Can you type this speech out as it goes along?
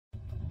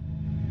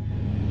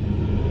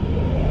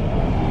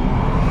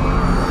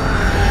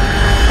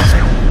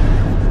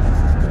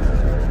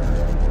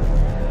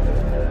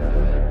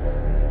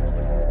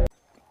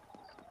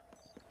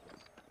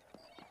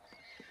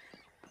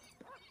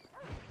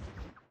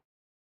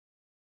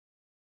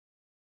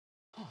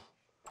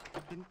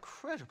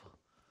Incredible.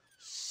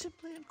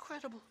 Simply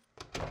incredible.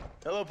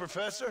 Hello,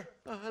 Professor.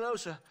 Hello,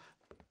 sir.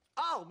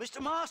 Oh,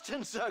 Mr.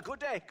 Marston, sir. Good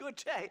day, good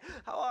day.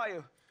 How are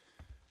you?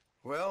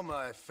 Well,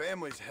 my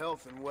family's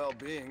health and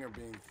well-being are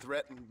being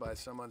threatened by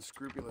some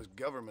unscrupulous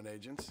government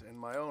agents, and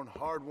my own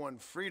hard-won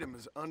freedom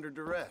is under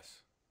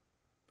duress.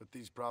 But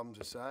these problems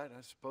aside,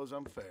 I suppose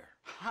I'm fair.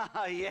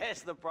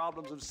 Yes, the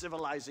problems of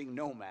civilizing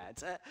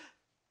nomads.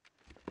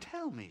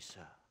 Tell me,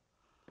 sir,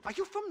 are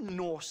you from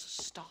Norse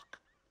stock?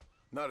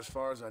 Not as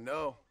far as I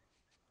know.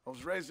 I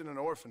was raised in an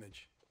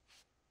orphanage.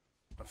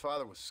 My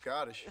father was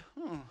Scottish.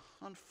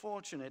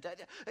 Unfortunate.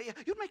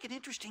 You'd make an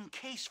interesting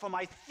case for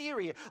my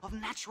theory of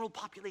natural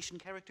population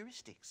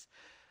characteristics.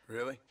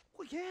 Really?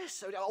 Well,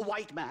 yes, a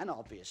white man,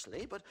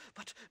 obviously, but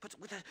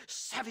with a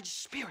savage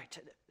spirit.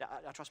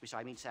 Trust me, sir,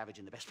 I mean savage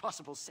in the best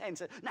possible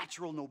sense.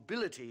 Natural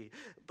nobility,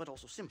 but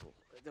also simple,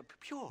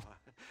 pure.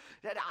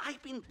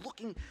 I've been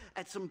looking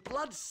at some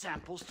blood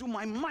samples through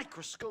my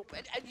microscope,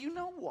 and you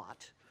know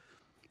what?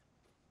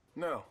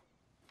 No.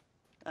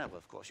 Well,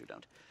 of course you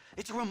don't.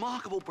 It's a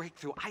remarkable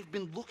breakthrough. I've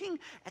been looking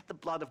at the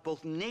blood of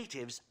both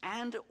natives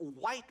and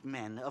white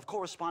men of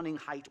corresponding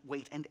height,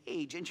 weight, and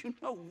age, and you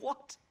know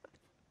what?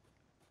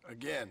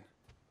 Again,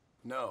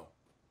 no.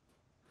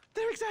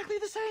 They're exactly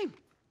the same.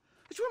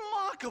 It's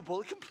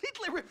remarkable. It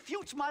completely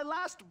refutes my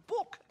last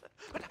book.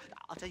 But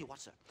I'll tell you what,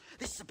 sir.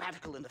 This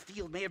sabbatical in the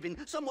field may have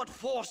been somewhat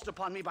forced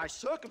upon me by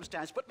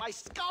circumstance, but my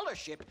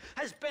scholarship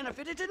has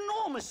benefited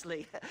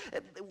enormously.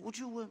 Would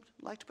you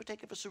like to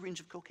partake of a syringe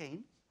of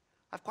cocaine?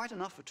 I've quite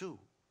enough for two.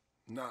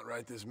 Not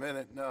right this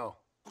minute, no.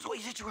 So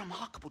it's a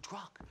remarkable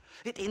drug.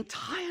 It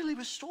entirely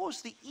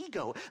restores the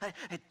ego.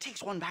 It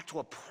takes one back to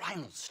a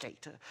primal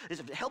state.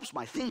 It helps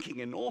my thinking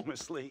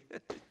enormously.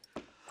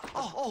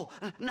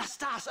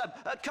 Nastas,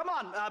 come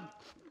on.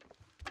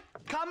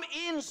 Come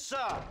in,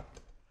 sir.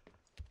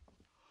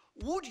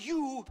 Would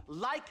you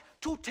like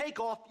to take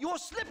off your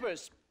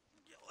slippers?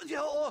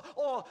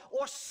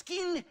 Or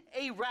skin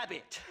a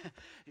rabbit?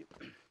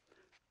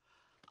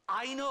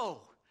 I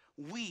know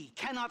we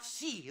cannot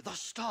see the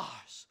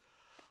stars,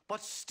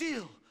 but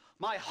still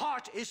my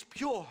heart is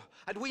pure,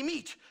 and we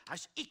meet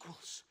as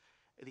equals.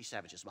 These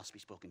savages must be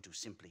spoken to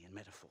simply in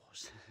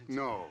metaphors.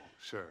 No,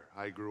 sir.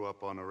 I grew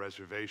up on a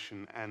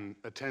reservation and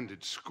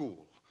attended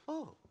school.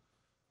 Oh,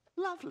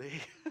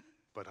 lovely.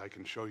 But I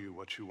can show you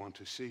what you want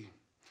to see.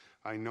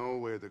 I know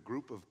where the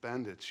group of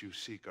bandits you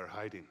seek are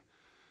hiding.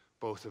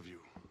 Both of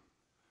you.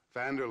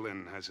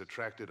 Vanderlyn has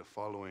attracted a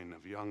following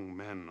of young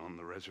men on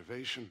the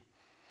reservation.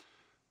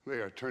 They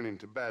are turning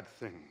to bad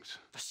things.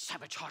 The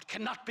savage heart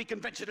cannot be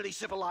conventionally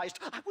civilized.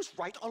 I was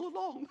right all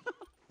along.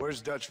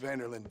 Where's Dutch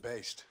Vanderlyn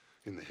based?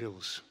 In the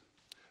hills,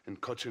 in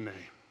Cochene.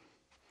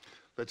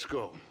 Let's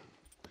go.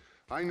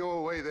 I know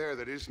a way there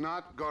that is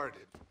not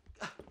guarded.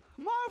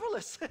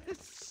 Marvelous.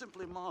 It's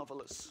simply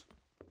marvelous.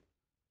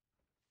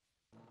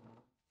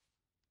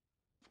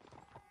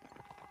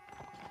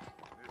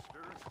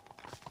 Mister?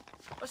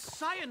 A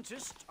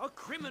scientist, a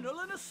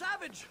criminal, and a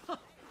savage.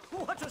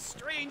 What a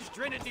strange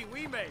trinity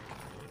we make.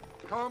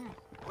 Come,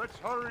 let's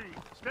hurry.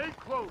 Stay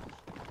close.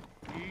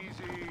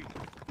 Easy.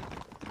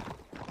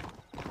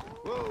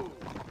 Whoa.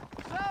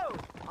 So,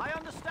 I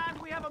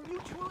understand we have a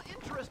mutual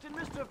interest in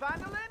Mr.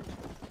 Vanderlyn?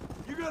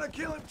 You gonna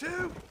kill him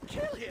too?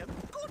 Kill him?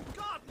 Good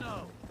God,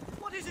 no!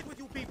 What is it with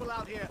you people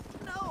out here?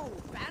 No,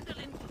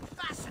 Vanderlyn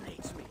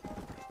fascinates me.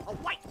 A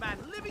white man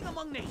living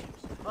among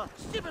natives. A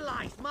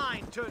civilized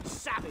mind turned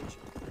savage.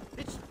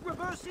 It's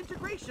reverse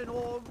integration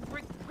or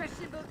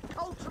regressive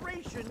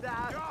acculturation.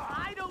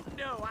 I don't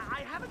know.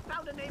 I haven't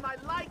found a name I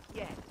like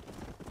yet.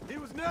 He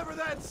was never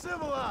that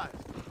civilized.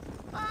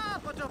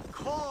 But of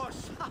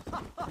course.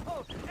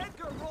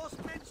 Edgar Ross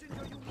mentioned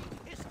your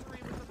unique history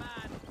with the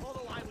man.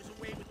 Although I was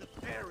away with the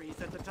fairies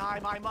at the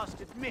time, I must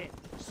admit.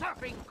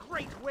 Surfing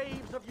great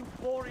waves of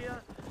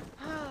euphoria.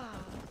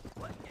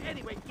 Well,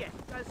 anyway, yes.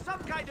 Some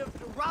kind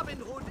of Robin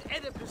Hood,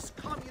 Oedipus,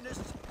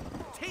 communist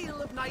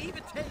tale of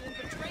naivete and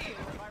betrayal,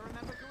 if I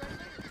remember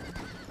correctly.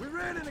 We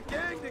ran in a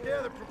gang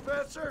together,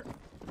 Professor.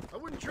 I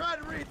wouldn't try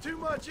to read too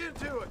much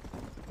into it.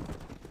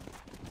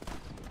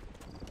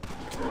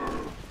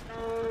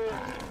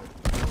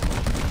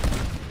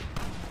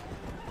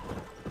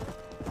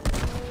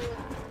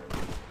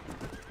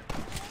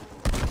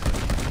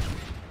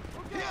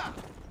 Yeah!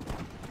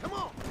 Come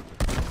on!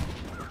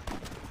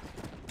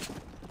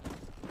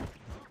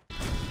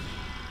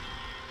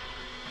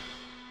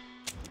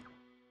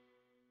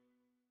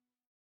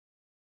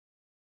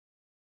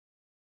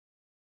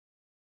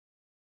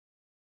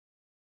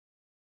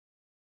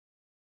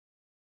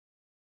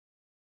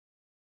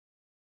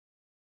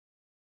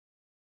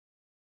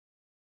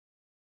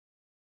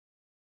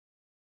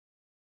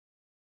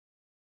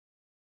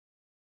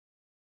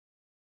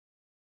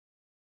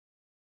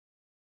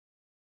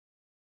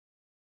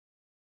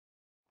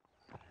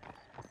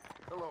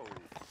 Hello,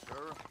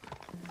 sir.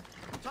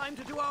 Time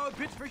to do our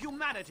bit for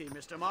humanity,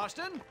 Mr.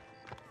 Marston.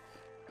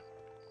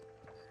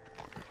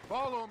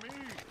 Follow me.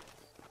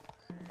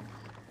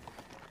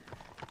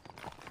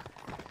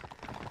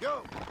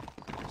 Go!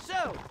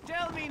 So,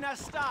 tell me,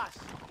 Nastas,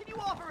 can you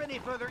offer any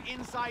further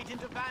insight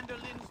into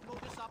Vanderlin's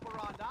modus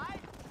operandi?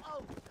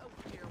 Oh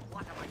dear,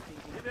 what am I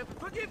thinking?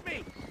 Forgive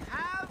me!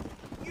 Have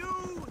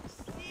you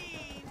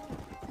seen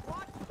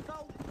what the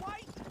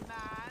white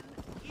man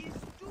is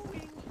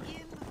doing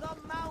in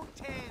the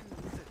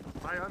mountains?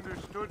 I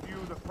understood you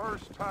the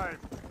first time.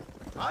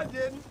 I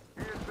didn't.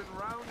 He has been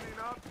rounding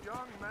up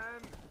young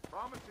men,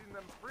 promising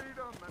them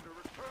freedom and a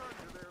return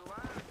to their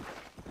land.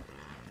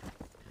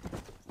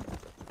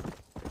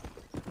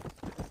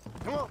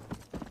 Come on.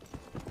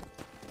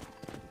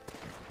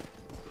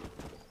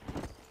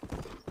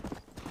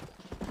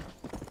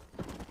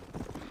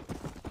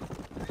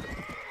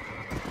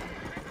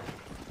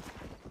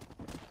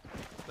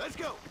 Let's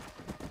go.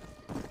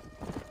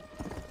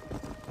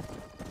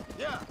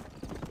 Yeah.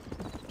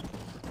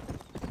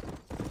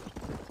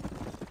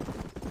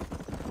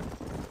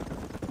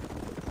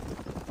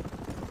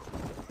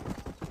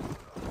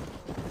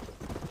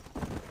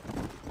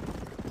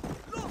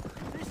 Look,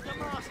 Mr.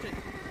 Marston!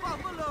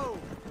 Buffalo!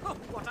 Oh,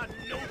 what a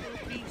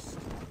noble beast!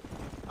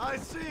 I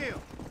see him.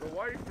 The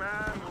white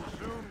man will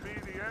soon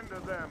be the end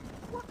of them.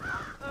 What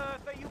on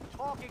earth are you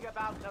talking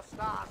about,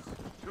 Nastas?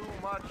 Too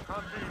much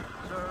hunting,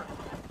 sir.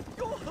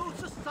 Your whole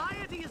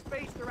society is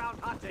based around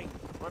hunting.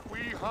 But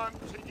we hunt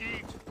to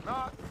eat,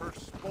 not for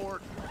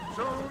sport.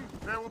 Soon,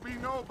 there will be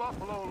no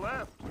buffalo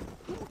left.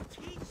 Who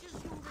teaches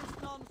you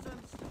this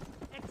nonsense?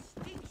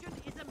 Extinction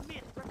is a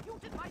myth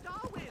refuted by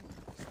Darwin.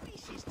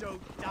 Species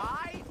don't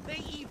die,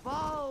 they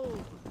evolve.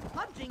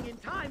 Hunting in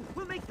time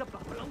will make the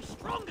buffalo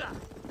stronger.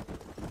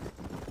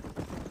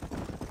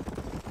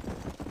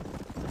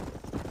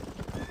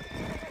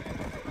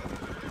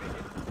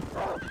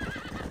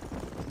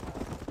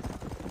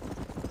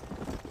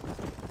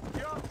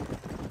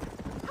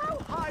 How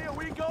high are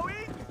we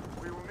going?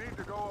 We will need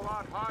to go a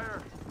lot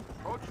higher.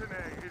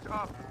 Ochene is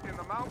up in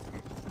the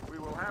mountains. We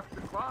will have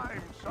to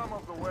climb some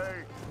of the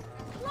way.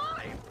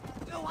 Climb?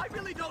 No, I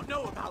really don't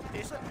know about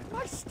this.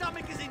 My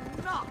stomach is in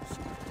knots.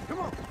 Come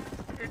on.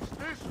 It's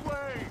this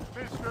way,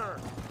 mister.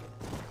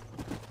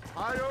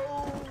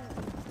 Hi-oh.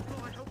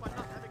 Oh, I hope I'm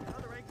not having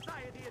another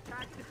anxiety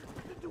attack.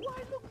 Do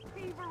I look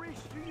feverish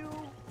to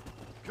you?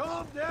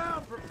 Calm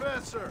down,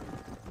 Professor.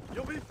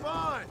 You'll be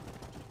fine.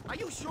 Are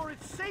you sure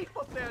it's safe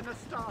up there,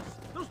 Nastas?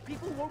 Those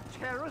people won't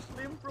tear us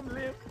limb from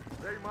limb?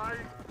 They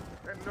might.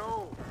 And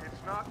no,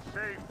 it's not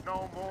safe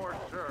no more,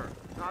 sir.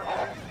 Not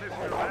since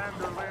Mr.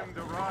 Vanderlind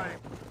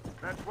arrived.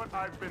 That's what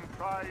I've been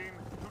trying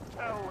to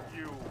tell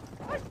you.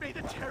 I've made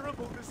a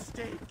terrible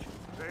mistake.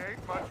 There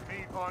ain't much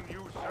meat on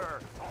you, sir.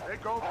 They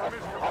go for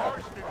Mr.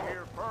 Marston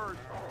here first.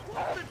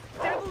 What the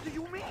devil do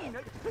you mean?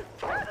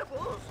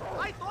 Cannibals?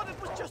 I thought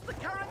it was just the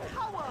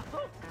Karankawa.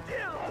 Oh,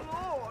 dear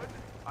Lord.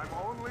 I'm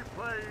only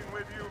playing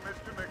with you,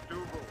 Mr.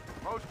 McDougal.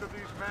 Most of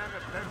these men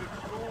attended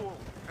school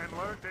and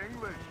learned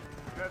English,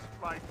 just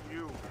like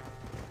you.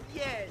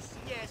 Yes,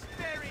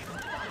 very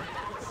sure.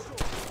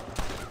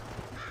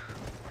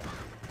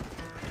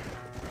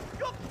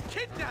 You're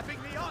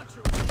kidnapping me, aren't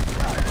you?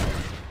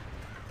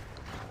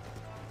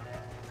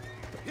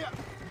 Yeah.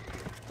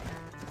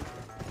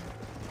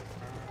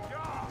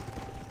 Yeah.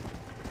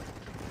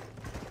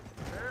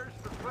 There's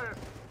the cliff.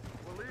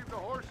 We'll leave the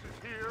horses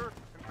here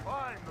and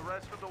climb the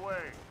rest of the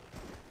way.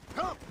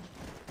 Come.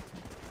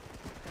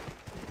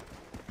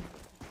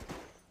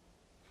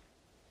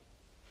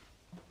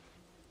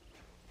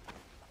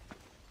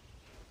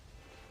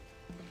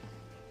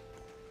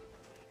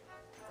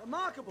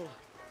 Remarkable.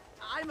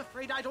 I'm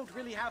afraid I don't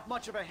really have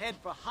much of a head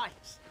for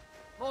heights.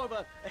 More of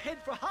a head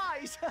for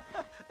highs.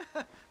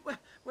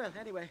 well,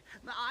 anyway,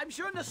 I'm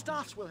sure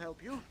Nastas will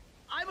help you.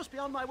 I must be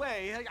on my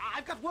way.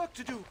 I've got work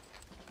to do.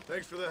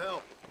 Thanks for the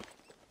help.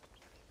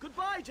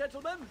 Goodbye,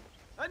 gentlemen.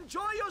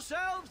 Enjoy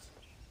yourselves.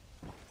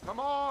 Come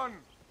on!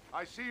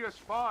 I see a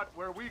spot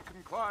where we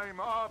can climb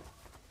up.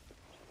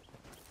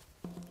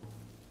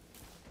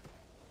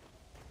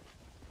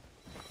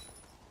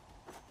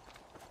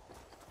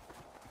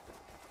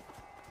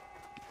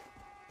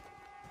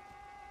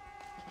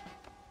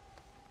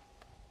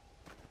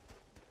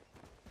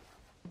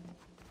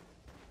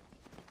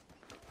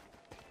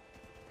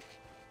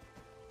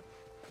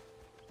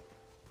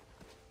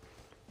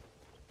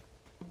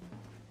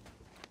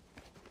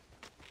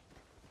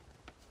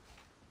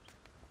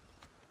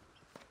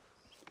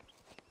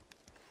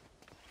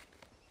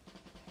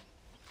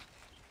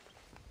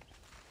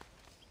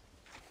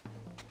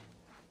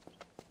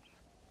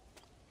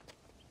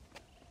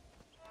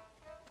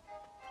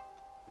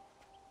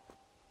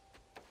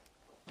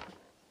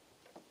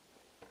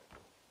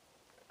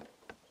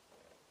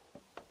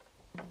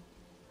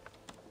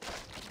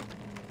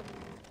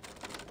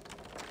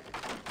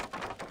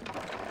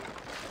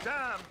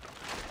 Damn!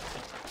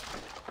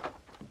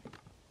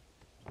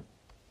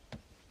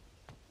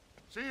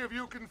 See if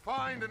you can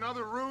find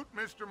another route,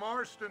 Mr.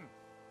 Marston.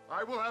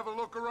 I will have a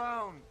look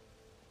around.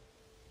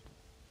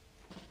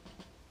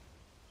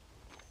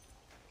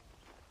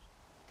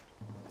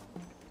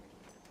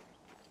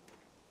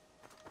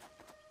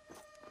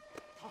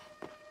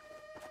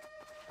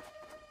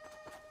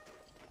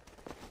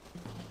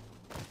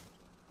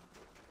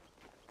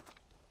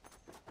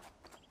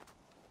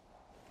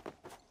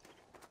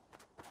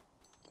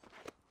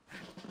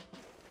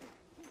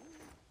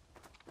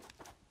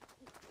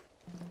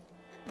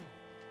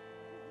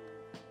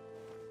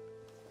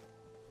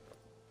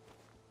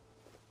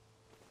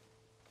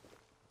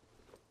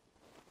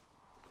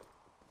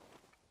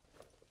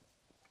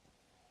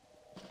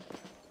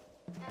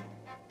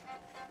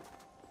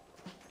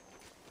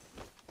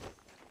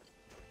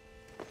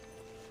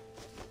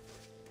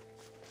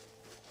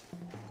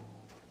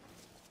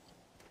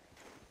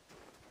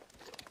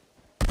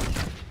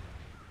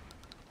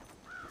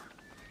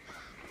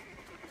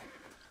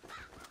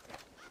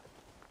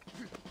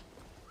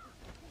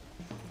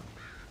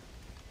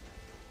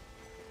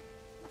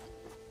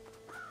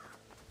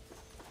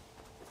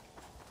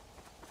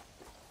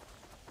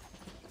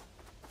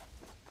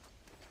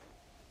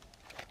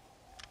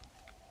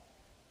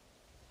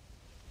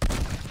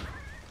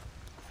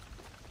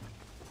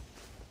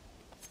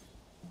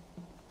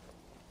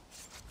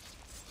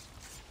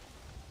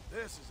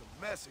 This is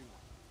a messy one.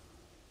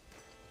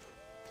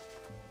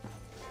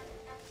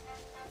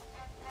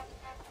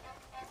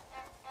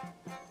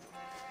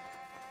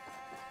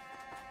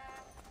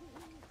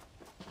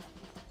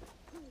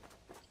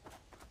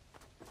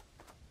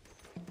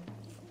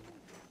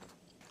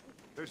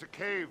 There's a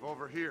cave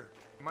over here.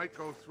 Might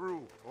go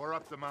through or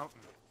up the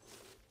mountain.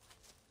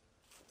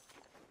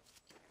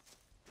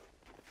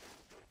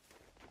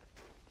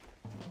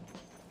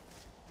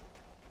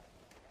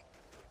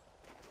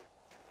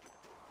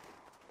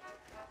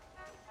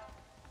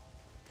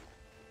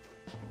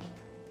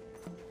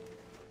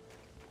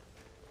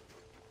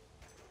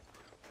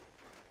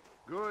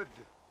 Good.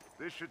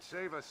 This should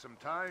save us some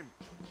time.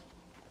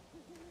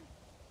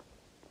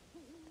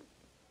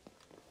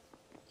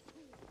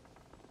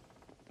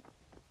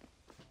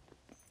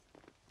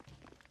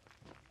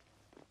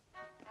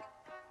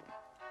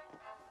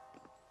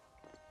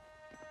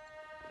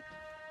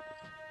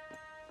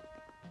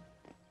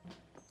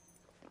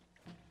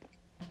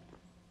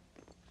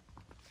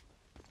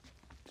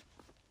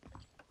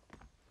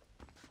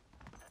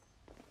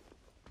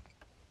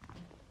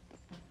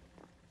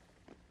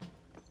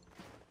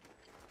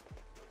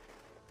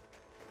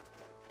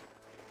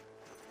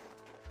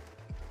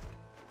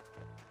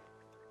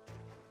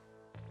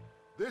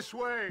 This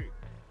way!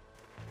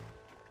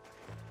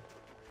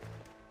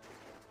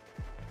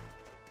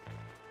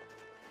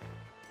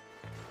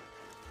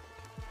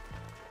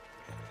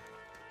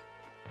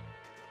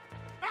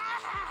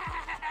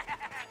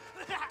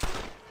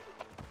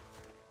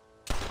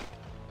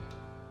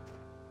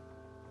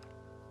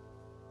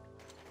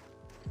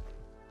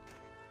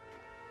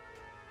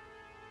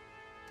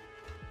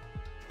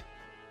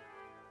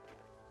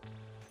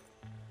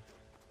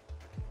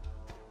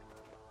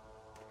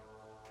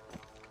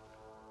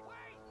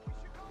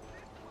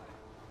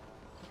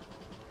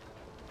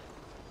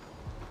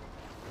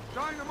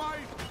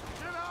 Dynamite!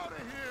 Get out of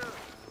here!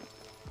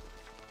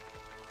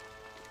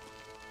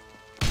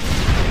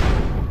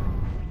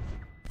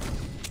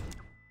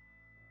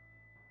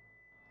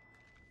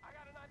 I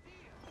got an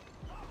idea.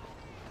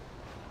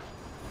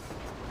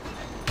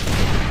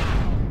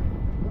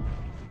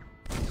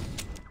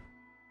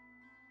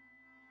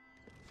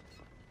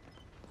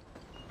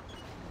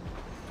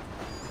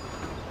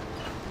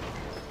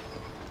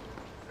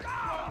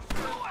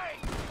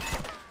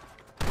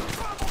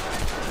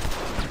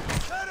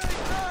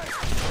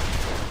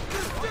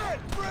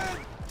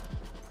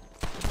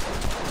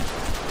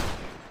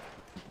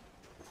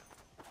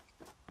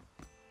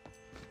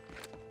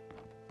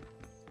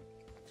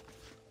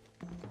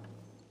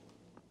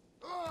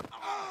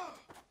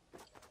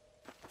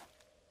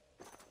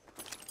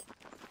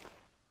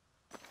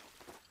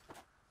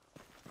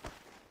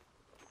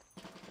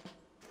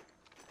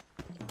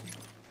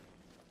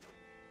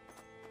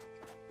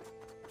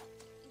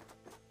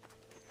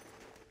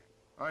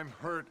 I'm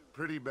hurt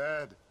pretty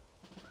bad.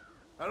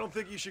 I don't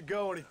think you should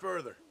go any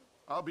further.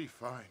 I'll be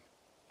fine.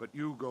 But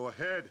you go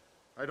ahead.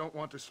 I don't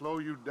want to slow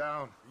you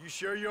down. You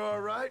sure you're all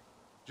right?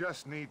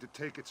 Just need to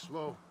take it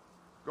slow.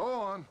 Go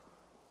on.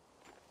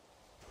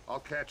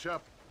 I'll catch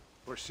up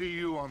or see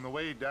you on the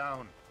way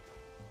down.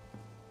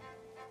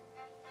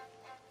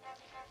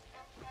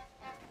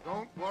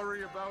 Don't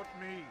worry about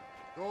me.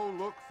 Go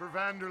look for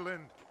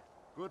Vanderlind.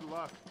 Good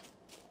luck.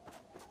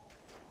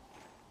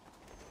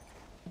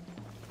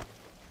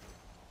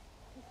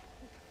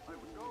 I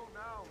would go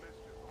now,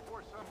 mister,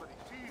 before somebody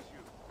sees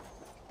you.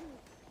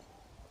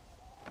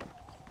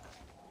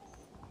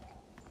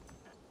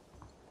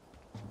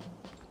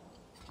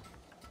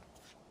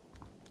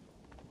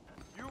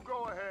 You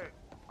go ahead.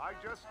 I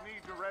just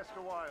need to rest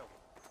a while.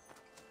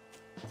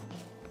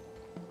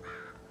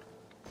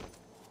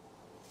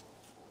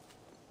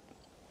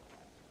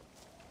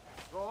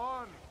 Go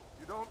on.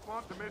 You don't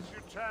want to miss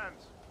your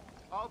chance.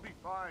 I'll be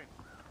fine.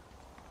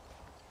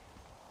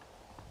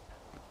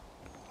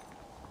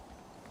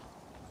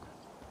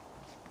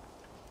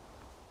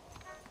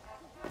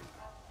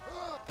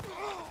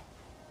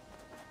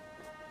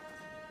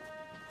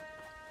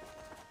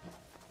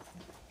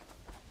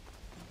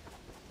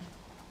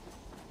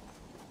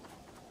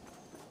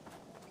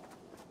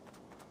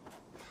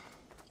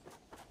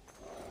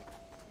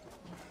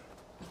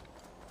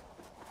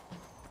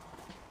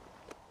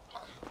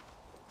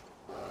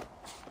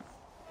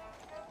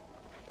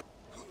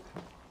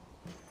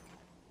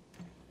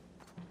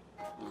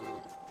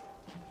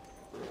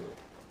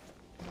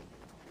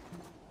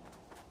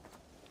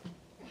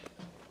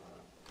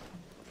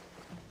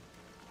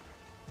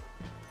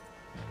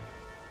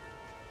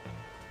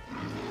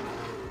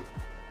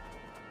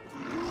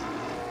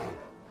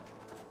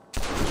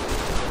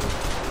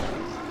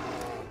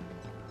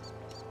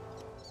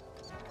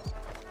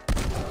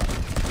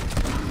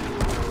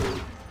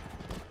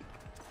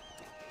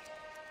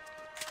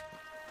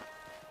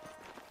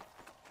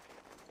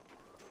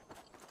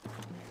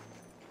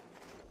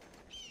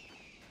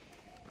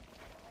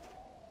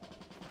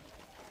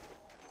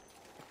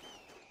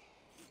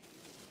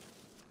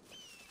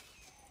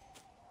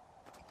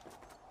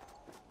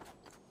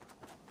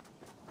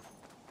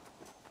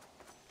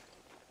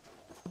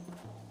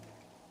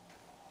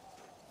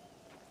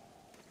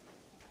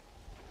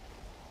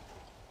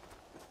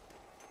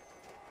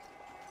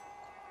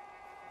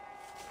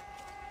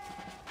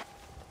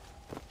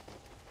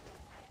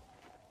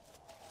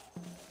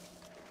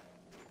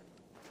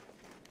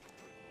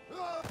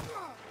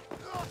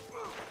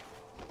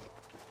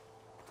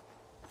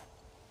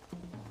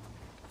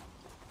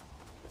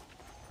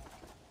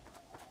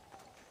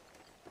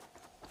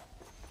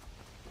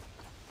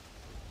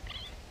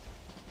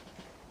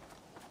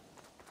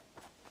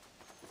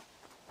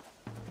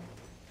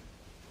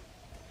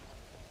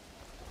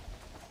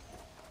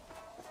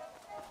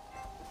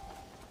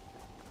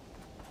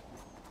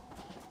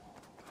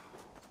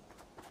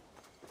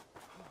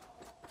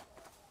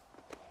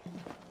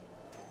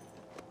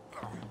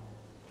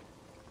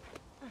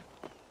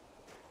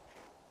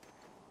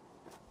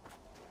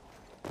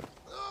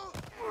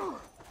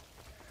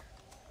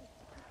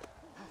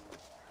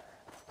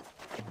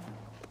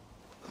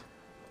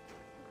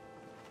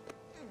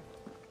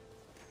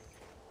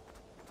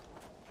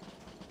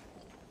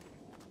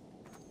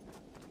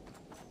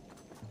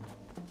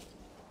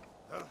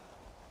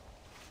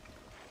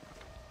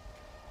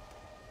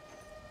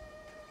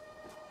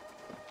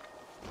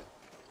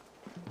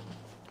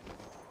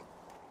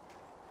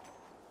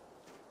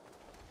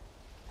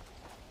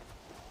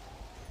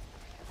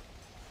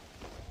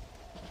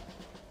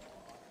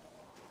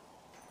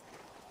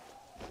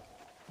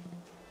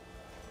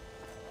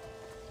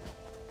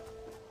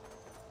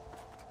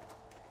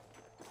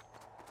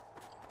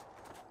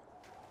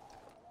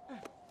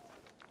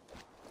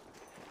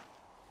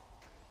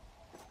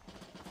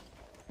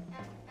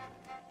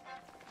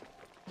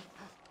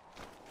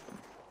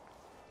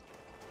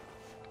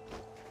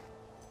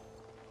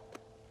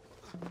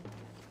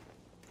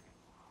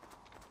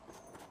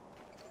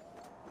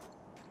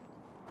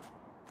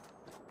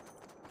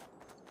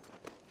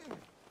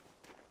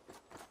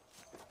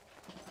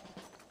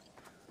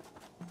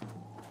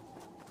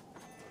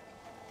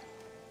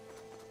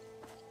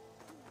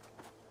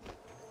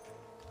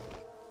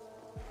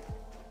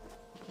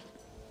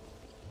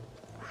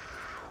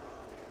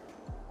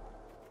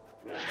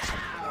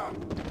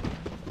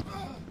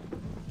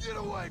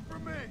 away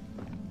from me!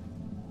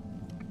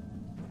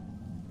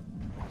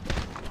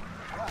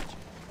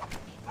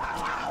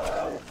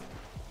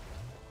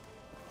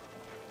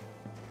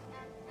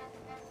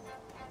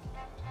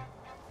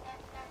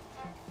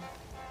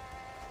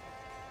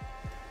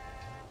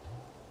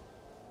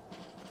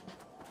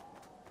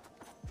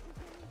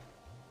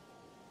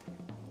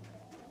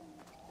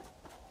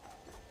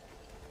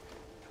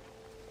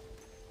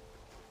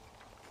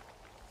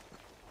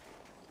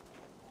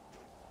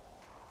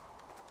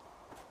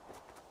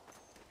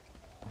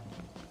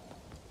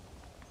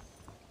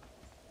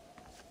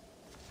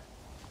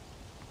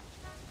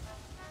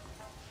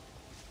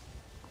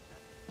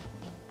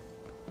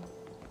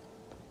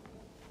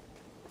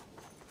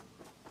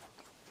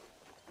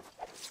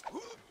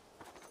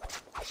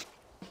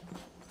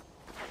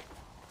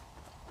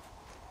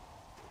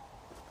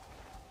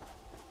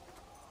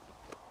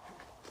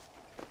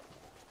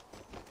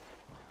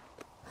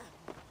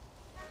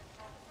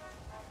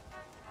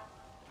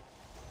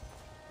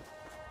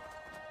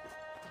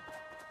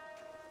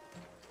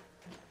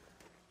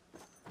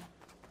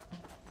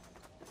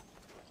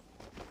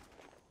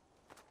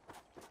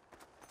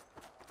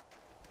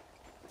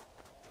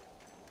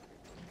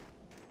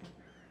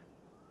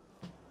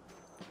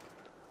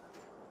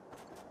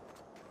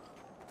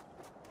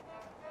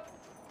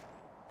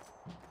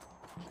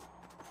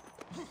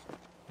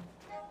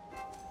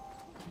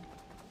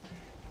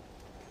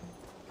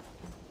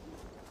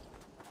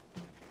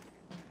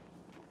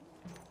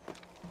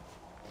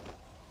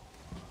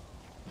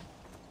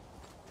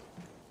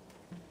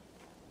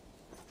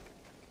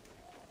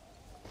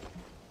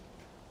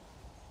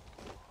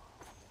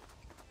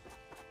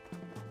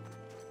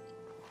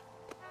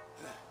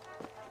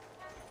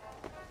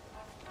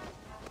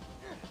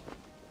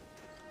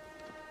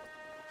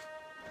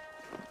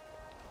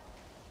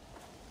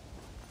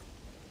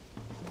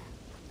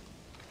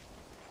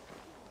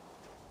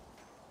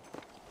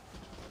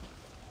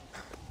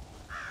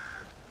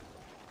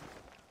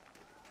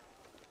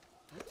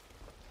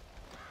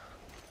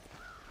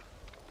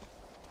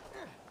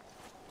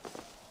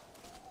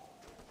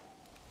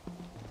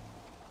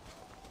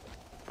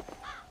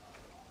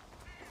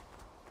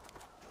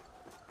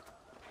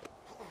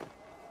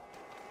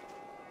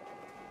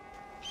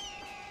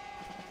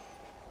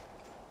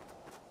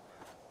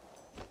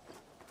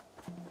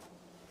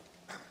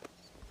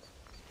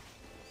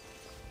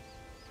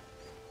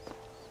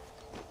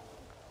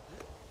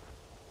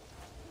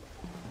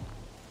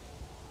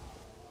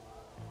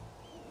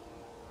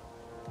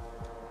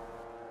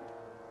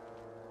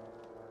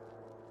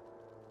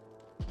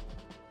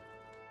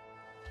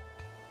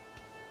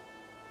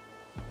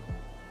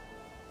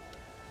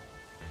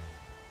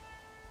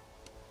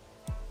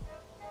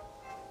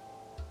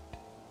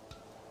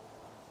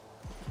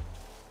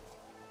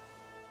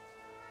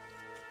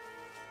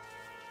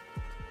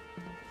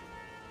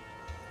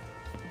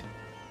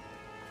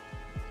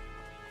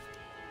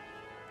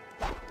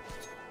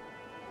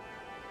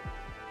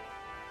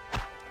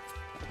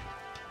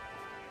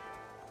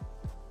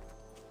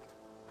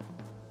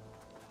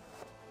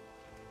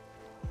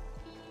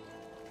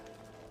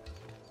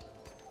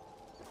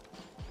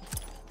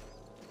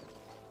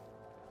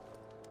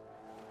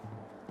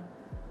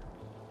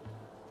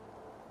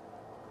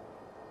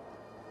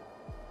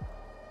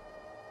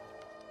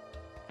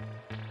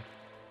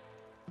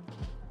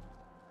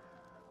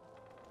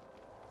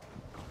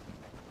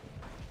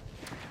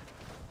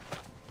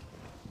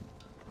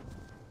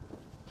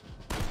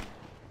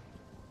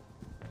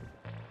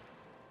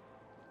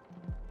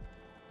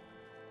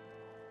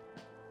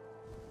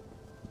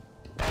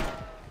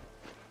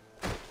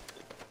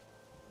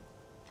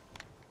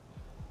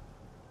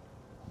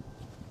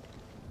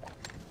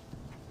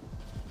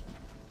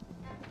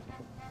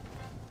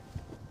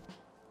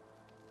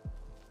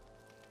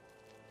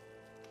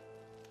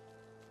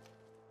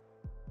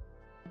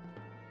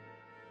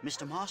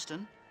 Mr.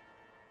 Marston?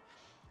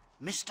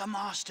 Mr.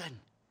 Marston!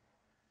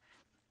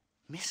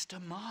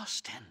 Mr.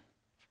 Marston!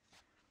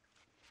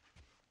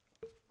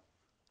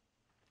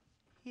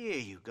 Here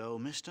you go,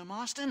 Mr.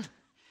 Marston.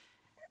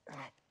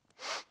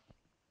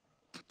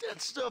 Put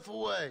that stuff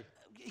away.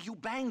 You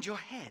banged your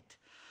head.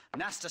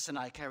 Nastas and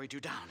I carried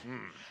you down.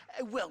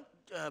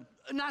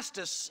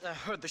 Nastas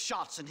heard the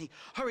shots and he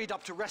hurried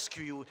up to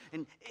rescue you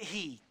and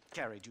he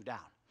carried you down.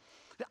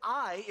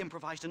 I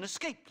improvised an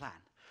escape plan.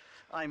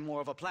 I'm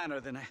more of a planner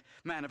than a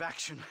man of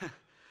action.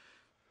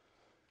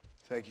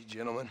 Thank you,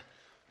 gentlemen.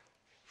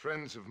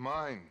 Friends of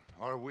mine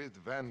are with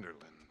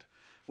Vanderland.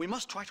 We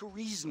must try to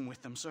reason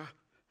with them, sir.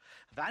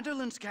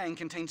 Vanderland's gang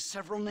contains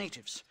several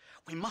natives.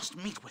 We must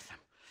meet with them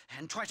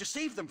and try to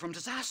save them from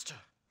disaster.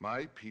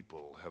 My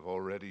people have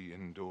already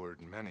endured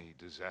many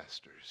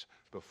disasters.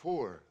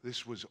 Before,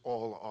 this was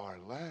all our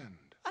land.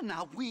 And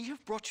now we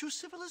have brought you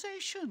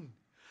civilization.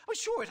 Well,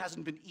 sure, it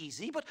hasn't been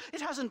easy, but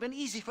it hasn't been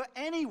easy for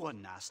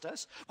anyone,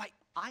 Nastas. Why,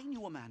 I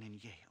knew a man in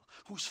Yale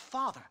whose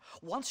father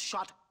once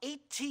shot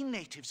 18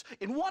 natives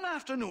in one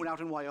afternoon out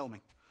in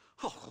Wyoming.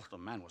 Oh, the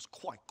man was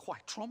quite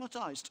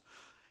traumatized.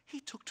 He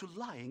took to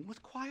lying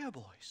with choir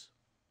boys.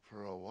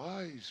 For a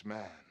wise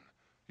man,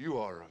 You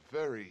are a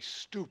very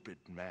stupid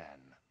man,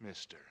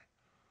 mister.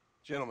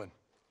 Gentlemen,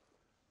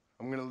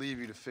 I'm gonna leave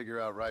you to figure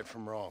out right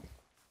from wrong.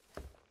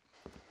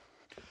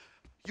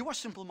 You are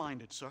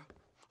simple-minded, sir.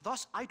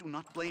 Thus, I do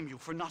not blame you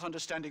for not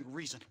understanding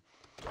reason.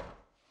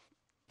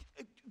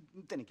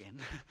 Then again...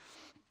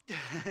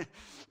 How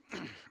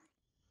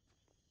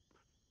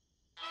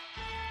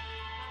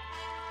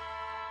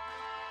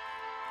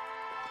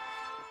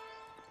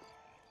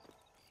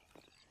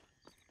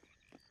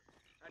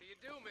do you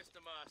do,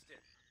 Mr. Marston?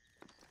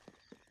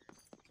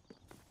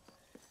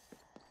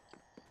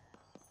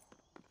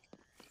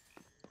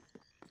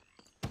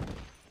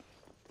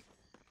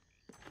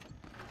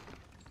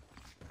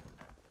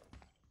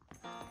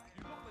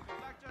 You look like a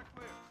blackjack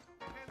player.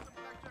 Handsome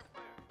blackjack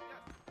player.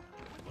 Yes.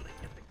 When will they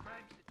get the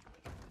crime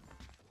situation?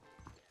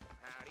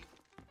 Howdy.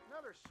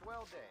 Another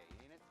swell day,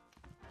 ain't it?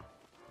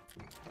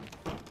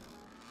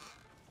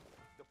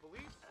 The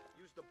police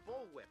used a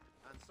bullwhip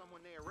on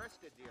someone they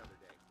arrested the other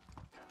day.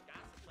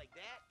 Gossip like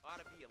that ought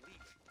to be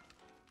illegal.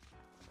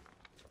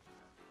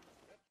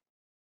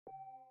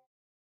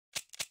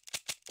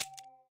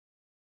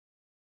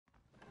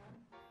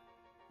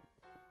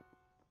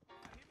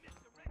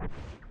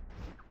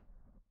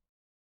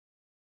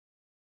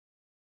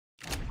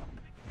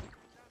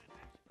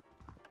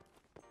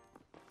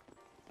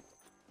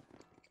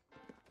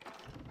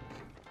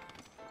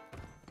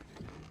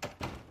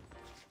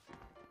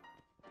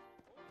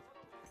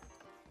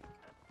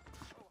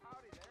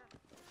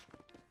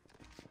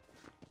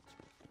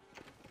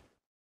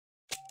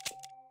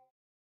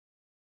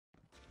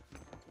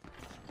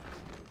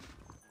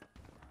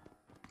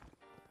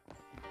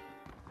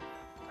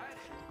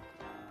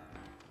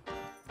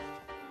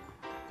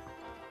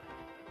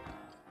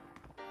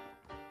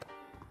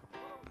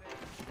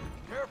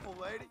 Careful,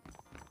 lady.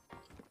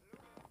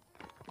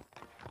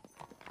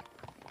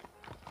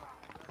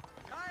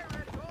 Tire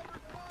ready, over.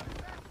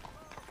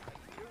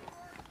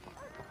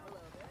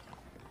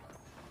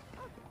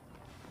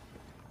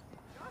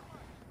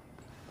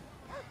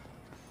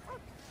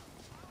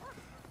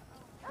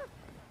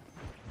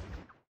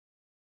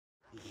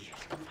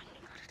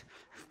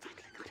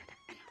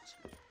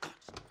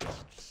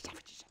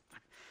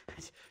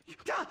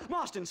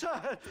 Marston,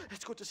 sir!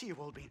 It's good to see you,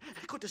 old bean.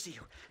 Good to see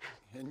you.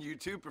 And you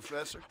too,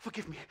 Professor.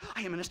 Forgive me,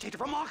 I am in a state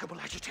of remarkable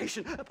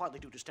agitation, partly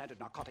due to standard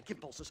narcotic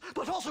impulses,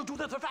 but also due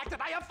to the fact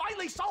that I have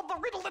finally solved the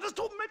riddle that has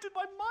tormented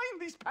my mind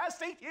these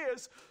past 8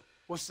 years.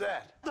 What's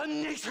that? The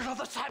nature of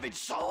the savage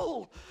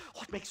soul!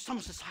 What makes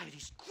some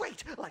societies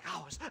great, like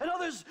ours, and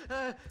others,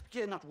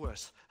 yeah, not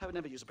worse. I would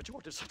never use a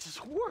pejorative such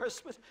as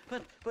worse,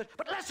 but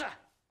lesser!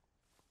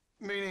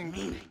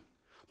 Meaning?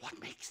 What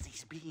makes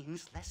these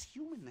beings less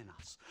human than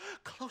us?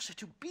 Closer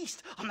to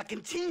beast on the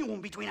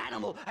continuum between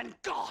animal and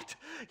God.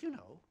 You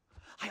know,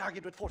 I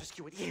argued with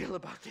Fortescue at Yale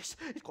about this.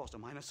 It caused a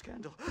minor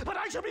scandal. But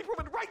I shall be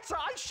proven right, sir.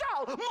 I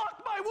shall.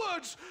 Mark my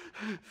words.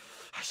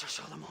 I shall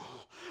show them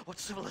all what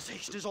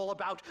civilization is all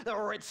about. The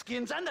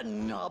redskins and the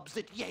nubs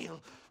at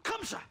Yale.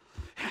 Come, sir.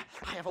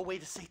 I have a way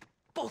to sate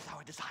both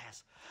our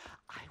desires.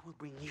 I will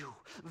bring you,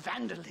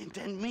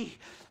 Vanderlinde and me,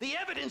 the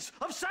evidence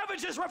of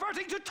savages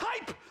reverting to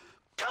type.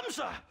 Come,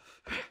 sir.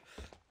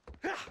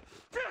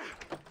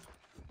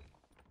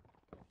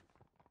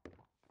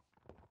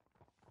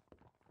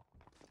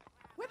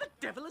 Where the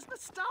devil is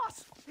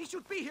Nastas? He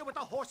should be here with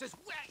the horses.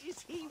 Where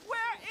is he?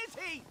 Where is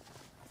he?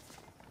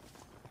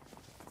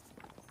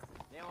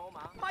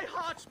 My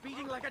heart's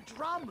beating like a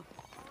drum.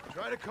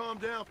 Try to calm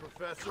down,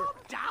 Professor. Calm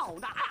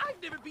down.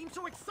 I've never been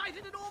so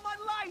excited in all my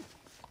life.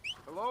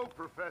 Hello,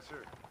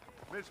 Professor.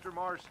 Mr.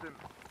 Marston.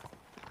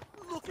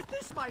 Look at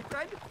this, my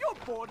friend. You're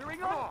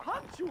bordering on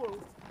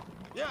punctual.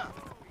 Yeah.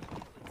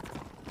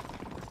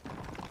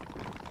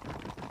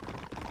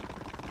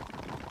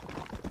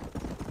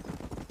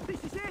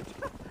 This is it.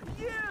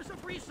 Years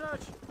of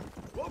research.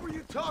 What were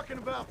you talking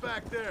about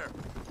back there?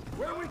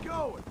 Where are we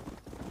going?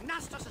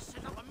 Nastas has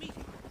set up a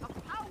meeting. A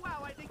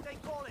powwow, I think they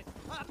call it.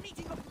 A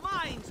meeting of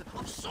minds,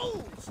 of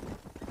souls.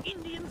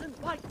 Indians and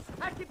whites,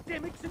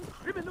 academics and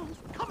criminals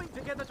coming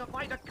together to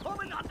find a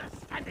common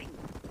understanding.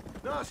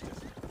 Nastas,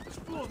 this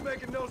fool's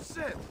making no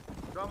sense.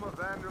 Some of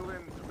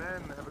Vanderlinde's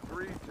men have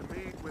agreed to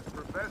meet with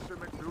Professor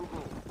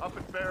McDougal up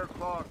at Bear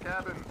Claw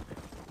Cabin.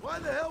 Why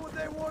the hell would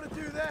they want to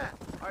do that?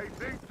 I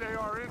think they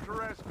are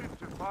interested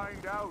to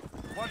find out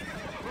what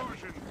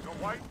conclusions a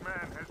white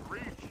man has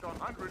reached on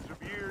hundreds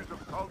of years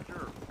of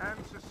culture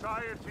and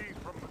society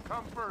from the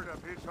comfort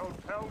of his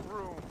hotel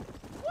room.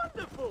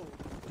 Wonderful!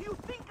 Do you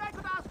think I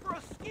could ask for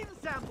a skin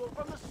sample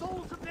from the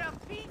soles of their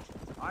feet?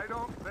 I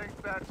don't think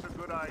that's a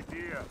good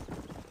idea.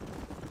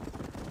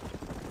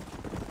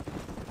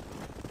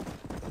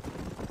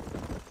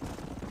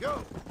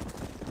 Go!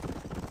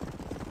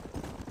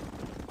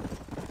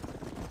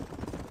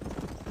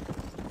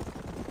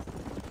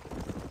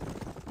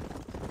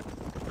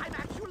 I'm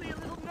actually a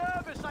little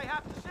nervous, I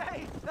have to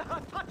say.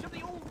 A touch of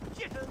the old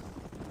jitters.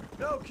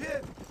 No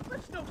kid.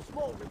 It's no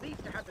small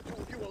relief to have the two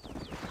of you.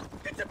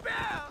 It's a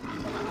bear!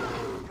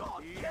 Oh,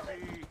 God, kill it!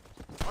 Easy.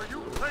 Are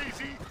you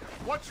crazy?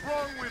 What's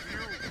wrong with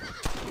you?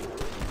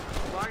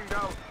 Find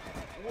out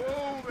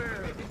Whoa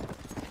there!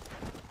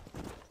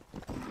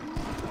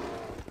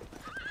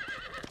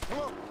 Come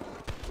on!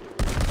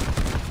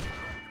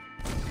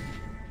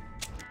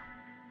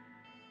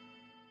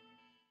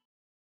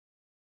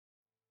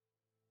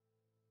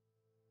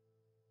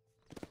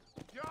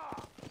 Yeah!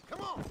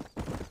 Come on!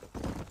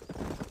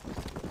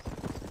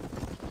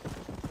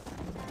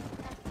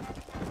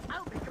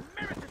 I'll make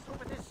emeritus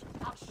over this.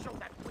 I'll show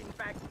that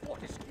windbag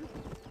Fortescue.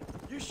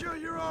 You sure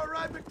you're all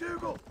right,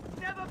 McDougal?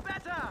 Never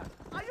better.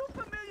 Are you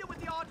familiar with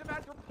the art of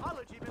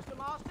anthropology, Mr.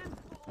 Marston?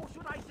 Or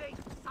should I say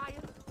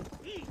science?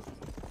 Easy.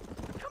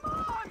 Come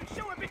on,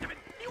 show a bit of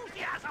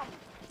enthusiasm.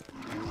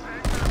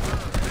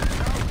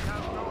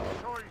 Have no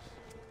choice.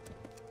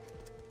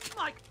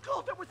 My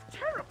God, that was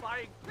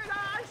terrifying.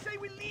 I say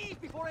we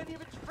leave before any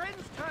of its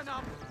friends turn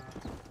up.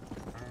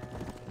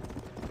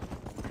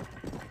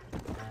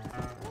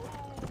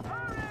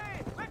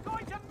 Hurry! We're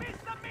going to miss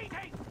the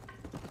meeting!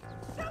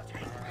 Don't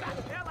take back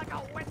here like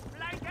a wet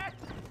blanket!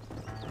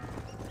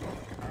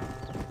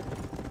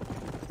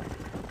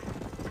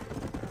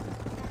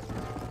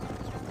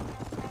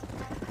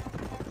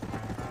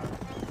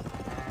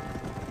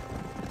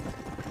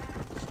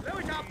 Slow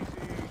it up!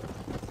 Easy.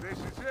 This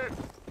is it.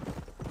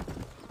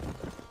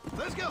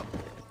 Let's go!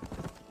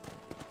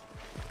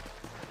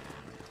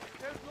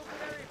 Don't look a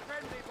very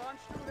friendly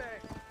bunch, do they?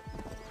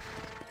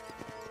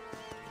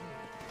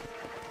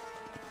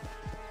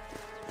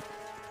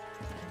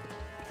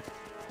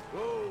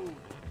 Whoa!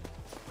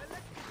 Well,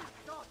 let's get this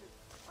started.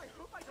 I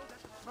hope I don't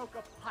have to smoke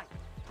a pipe.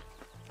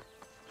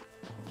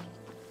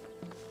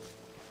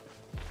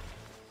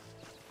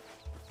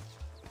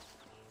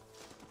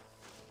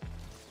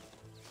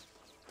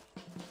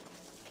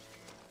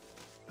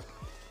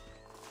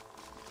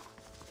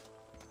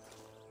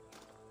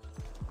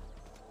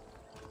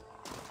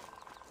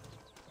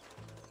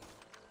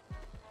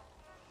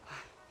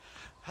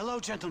 Hello,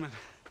 gentlemen.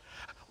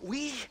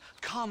 We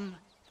come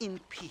in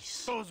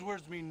peace. Those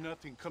words mean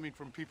nothing coming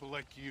from people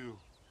like you.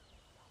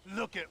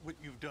 Look at what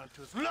you've done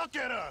to us. Look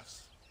at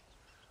us!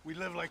 We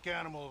live like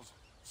animals,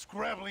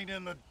 scrabbling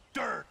in the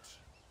dirt.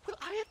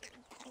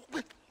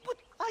 Well,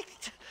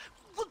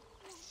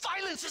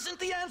 violence isn't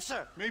the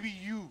answer. Maybe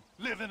you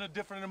live in a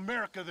different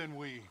America than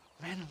we.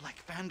 Men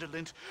like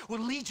Vanderlint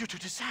will lead you to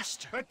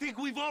disaster. I think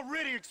we've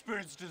already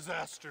experienced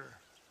disaster.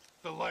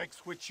 The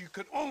likes which you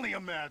could only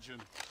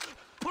imagine.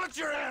 Put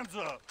your hands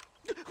up!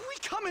 We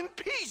come in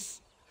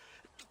peace.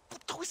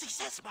 Do as he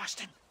says,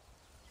 Marston.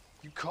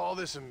 You call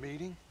this a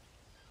meeting?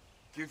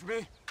 Give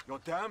me your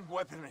damn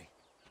weaponry.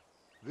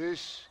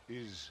 This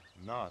is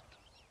not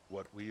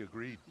what we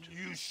agreed to.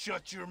 You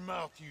shut your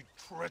mouth, you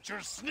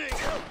treacherous snake!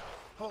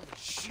 Holy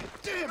shit!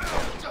 Damn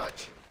it,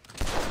 Dutch!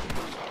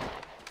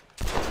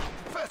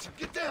 Professor,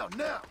 get down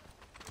now!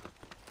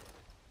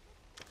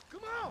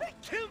 Come on! They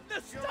killed the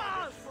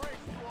stars!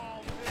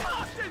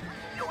 Marston,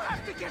 you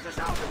have to get us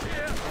out of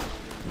here!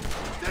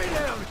 Stay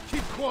down and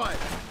keep quiet!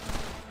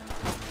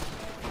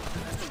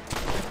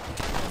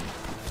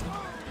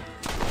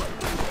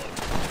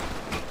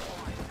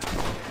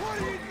 What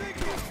do you think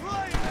you're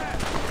playing at?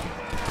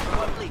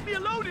 Don't leave me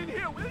alone in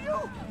here, will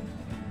you?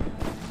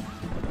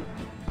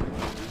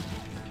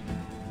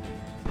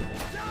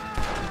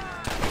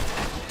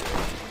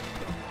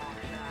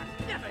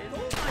 Never in all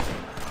my...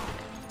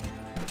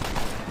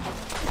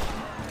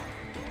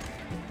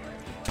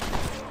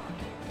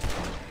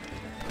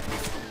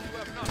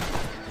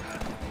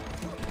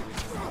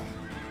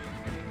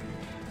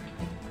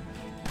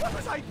 What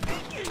was I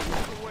thinking?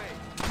 Away.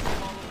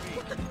 Follow me.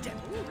 What the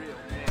devil? Real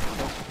man.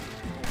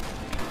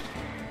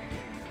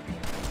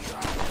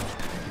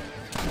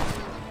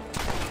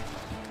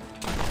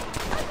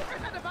 I think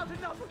I've had about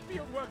enough of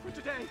field work for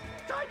today.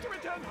 Time to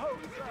return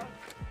home, sir.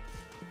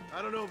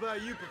 I don't know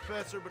about you,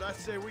 Professor, but I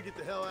say we get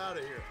the hell out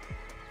of here.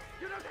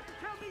 You don't have to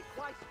tell me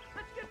twice.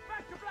 Let's get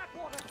back to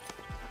Blackwater.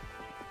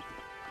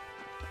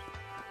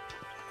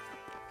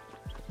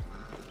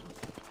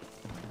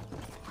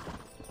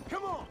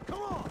 Come on,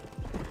 come on!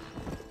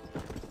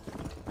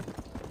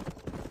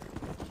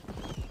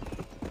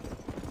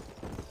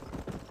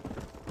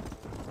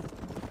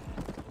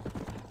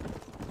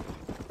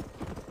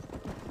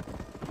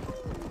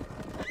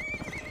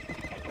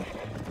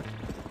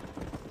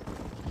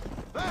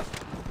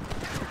 Faster!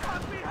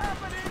 Can't be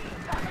happening!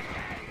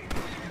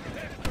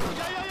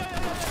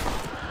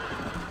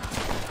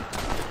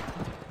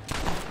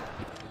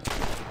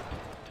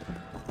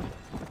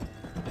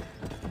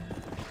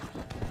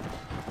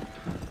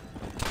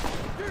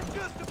 You're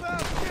just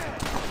about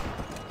dead!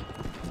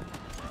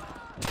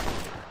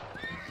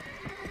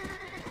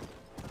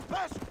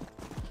 Faster!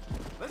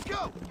 Let's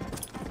go!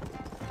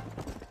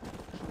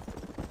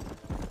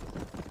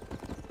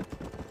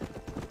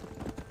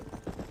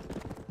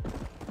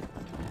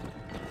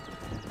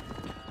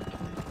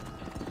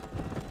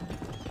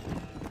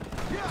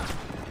 Yeah!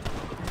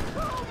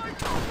 Oh my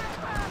God, they're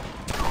back!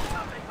 Oh,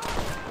 something!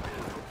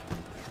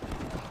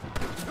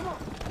 Come on!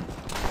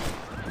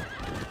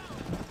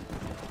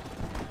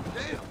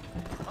 Damn!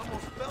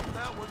 Almost felt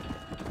that one.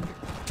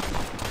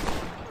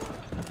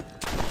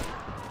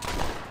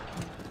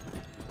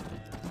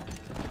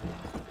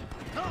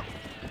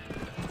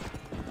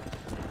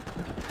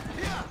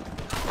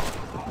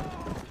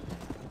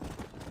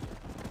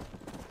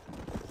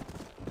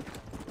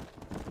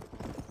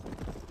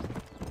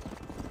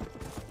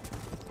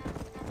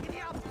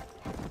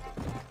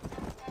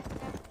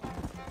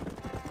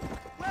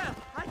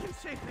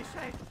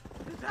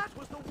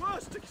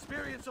 worst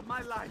experience of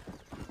my life.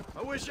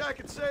 I wish I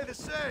could say the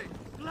same.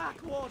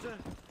 Blackwater.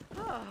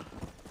 Ah,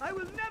 I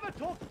will never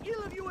talk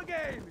ill of you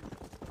again.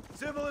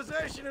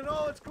 Civilization in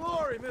all its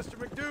glory, Mr.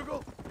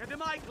 McDougal. And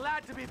am I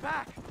glad to be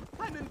back?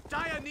 I'm in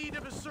dire need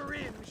of a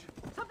syringe.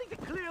 Something to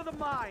clear the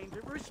mind,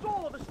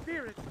 restore the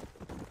spirit.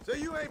 So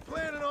you ain't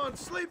planning on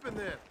sleeping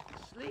then?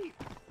 Sleep?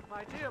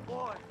 My dear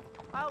boy,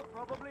 I'll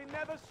probably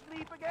never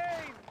sleep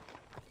again.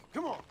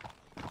 Come on.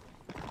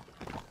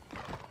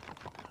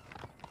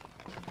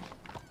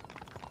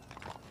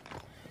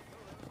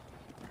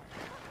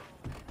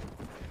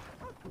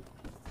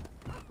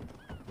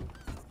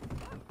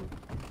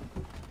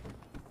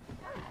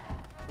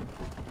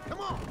 Come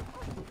on.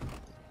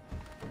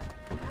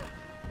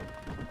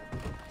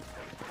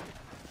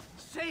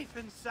 Safe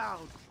and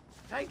sound.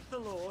 Thank the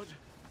Lord.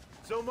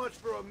 So much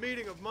for a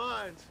meeting of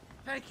minds.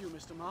 Thank you,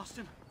 Mr.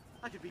 Marston.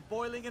 I could be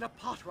boiling in a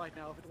pot right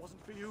now if it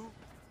wasn't for you.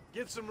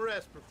 Get some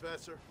rest,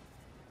 Professor.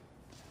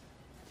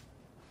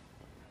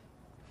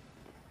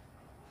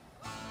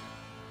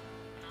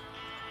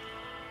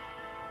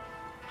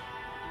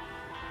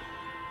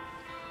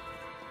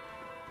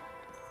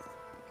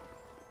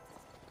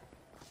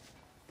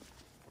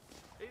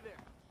 Hey there.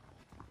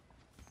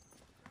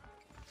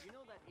 You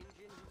know that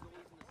Injun who's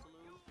always in the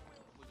saloon?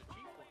 Was a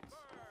chief once.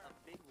 A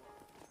big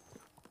one.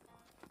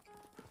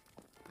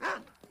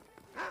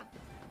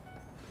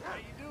 How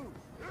you do?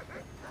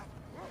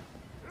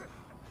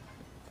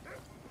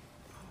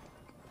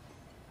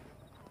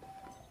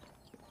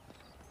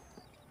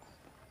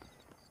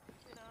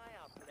 Keep an eye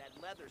out for that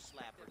leather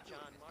slapper,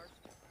 John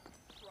Marston.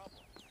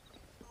 Trouble.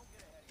 Don't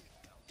get ahead of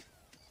yourself.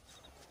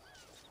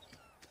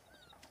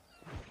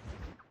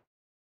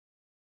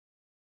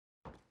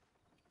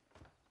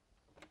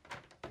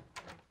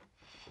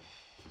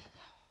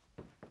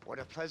 What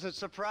a pleasant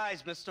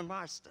surprise, Mr.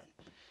 Marston.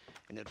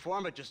 An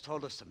informant just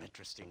told us some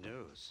interesting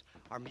news.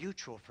 Our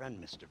mutual friend,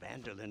 Mr.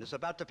 Vanderlyn, is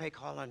about to pay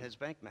call on his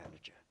bank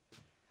manager.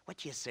 What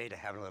do you say to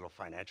having a little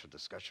financial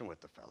discussion with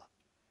the fella?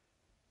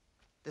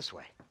 This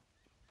way.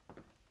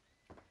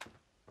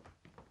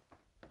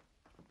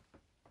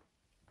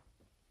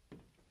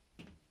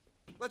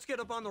 Let's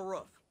get up on the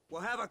roof. We'll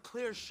have a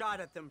clear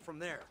shot at them from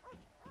there.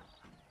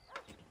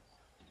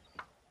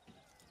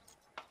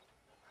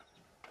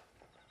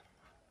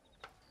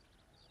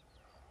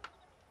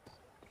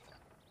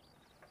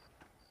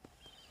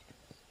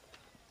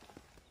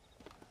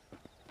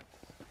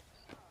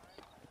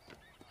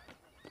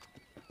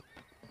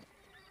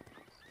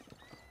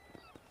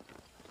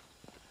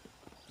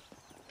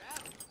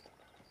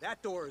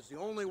 That door is the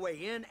only way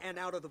in and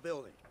out of the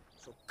building,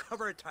 so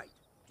cover it tight.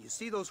 Do you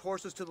see those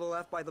horses to the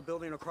left by the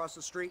building across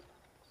the street?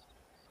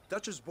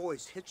 Dutch's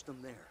boys hitched them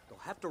there. They'll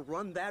have to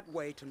run that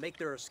way to make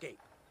their escape.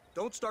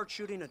 Don't start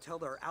shooting until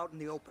they're out in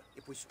the open.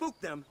 If we spook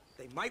them,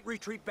 they might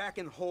retreat back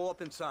and hole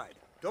up inside.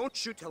 Don't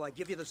shoot till I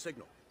give you the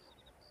signal.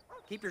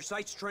 Keep your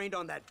sights trained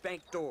on that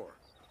bank door.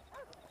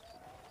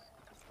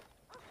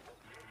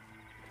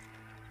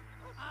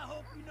 I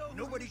hope you know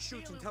Nobody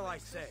shoots until I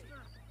say.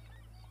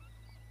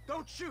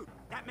 Don't shoot!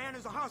 That man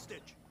is a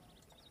hostage!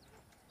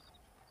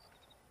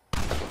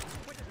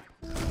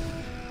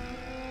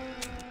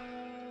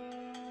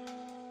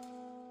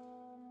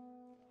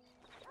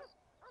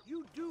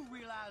 You do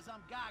realize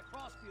I'm Guy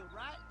Crossfield,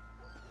 right?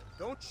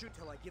 Don't shoot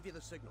till I give you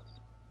the signal.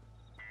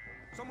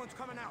 Someone's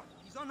coming out.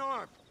 He's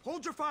unarmed.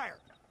 Hold your fire.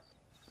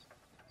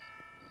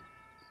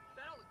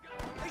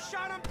 They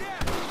shot him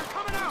dead! They're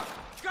coming out!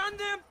 Gun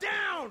them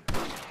down!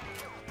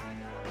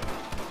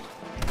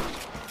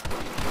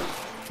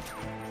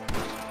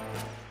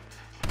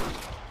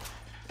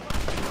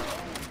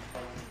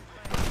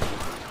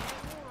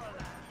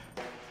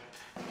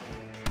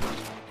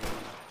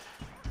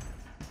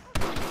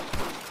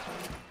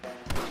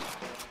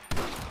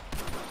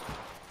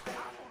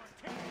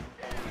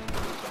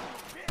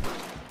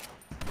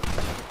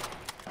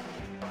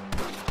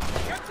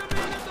 Get the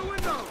man at the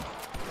window!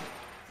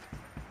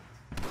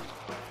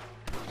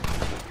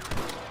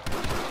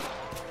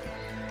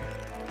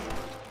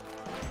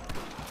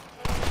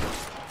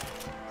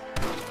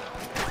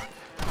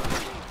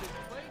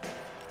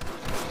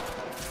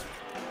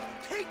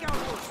 Take out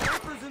those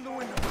snipers in the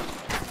window!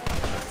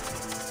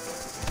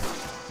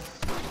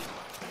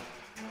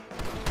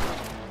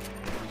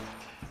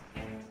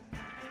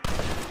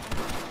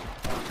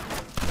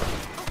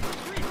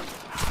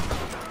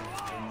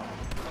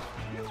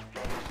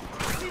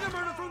 See the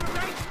murder from the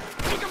right?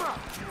 Take him up!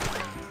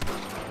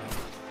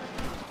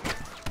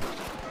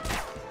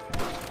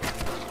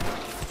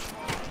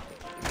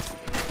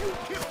 You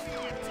killed me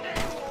in 10!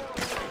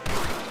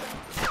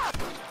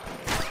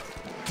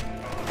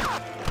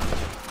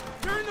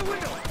 They're in the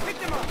window! Pick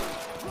them up!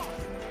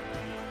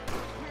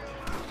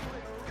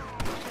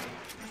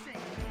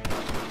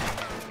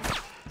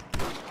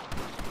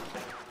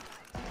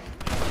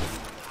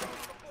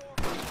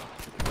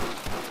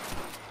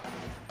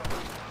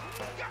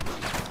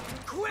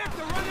 Quick!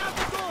 They're running out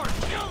the door!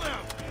 Kill them!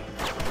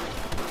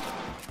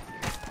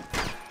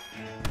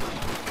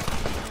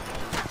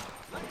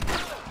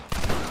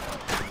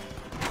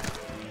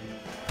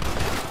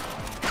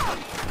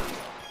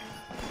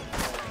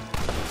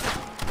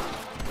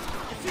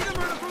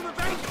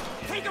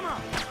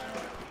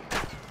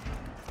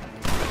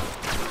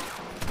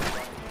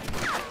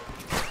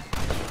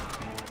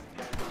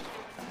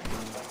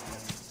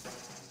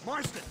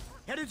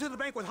 the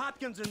bank with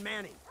Hopkins and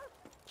Manning.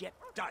 Get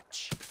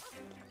Dutch.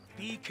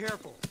 Be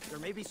careful. There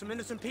may be some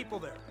innocent people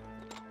there.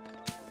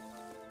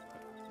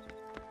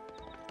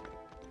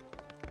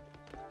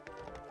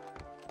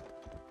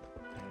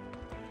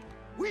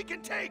 We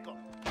can take them.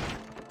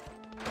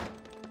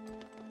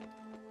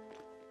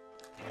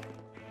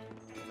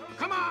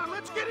 Come on,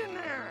 let's get in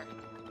there.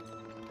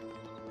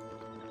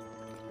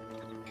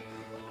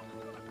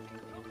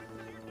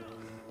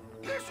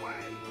 This way.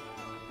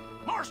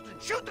 Marston,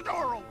 shoot the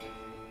door open.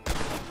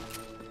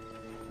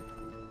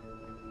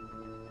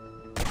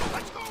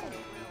 Let's go.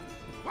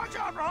 Watch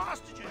out for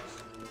hostages.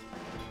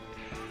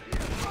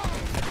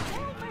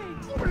 Help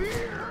me. Over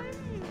here.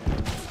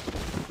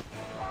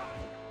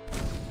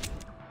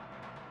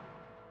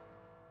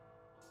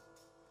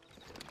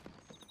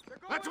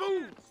 Let's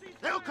move!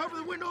 They'll cover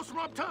the windows from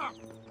up top!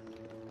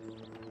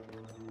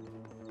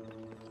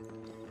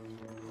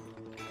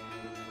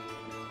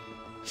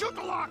 Shoot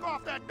the lock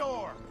off that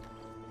door!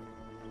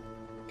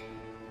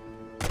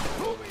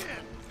 Move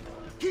in!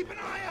 Keep an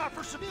eye out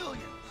for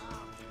civilians!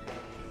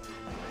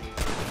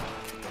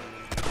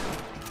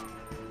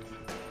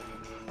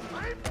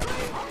 I'm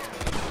crazy!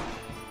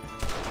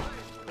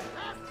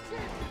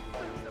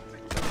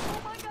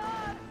 Oh my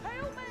God!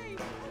 Help me!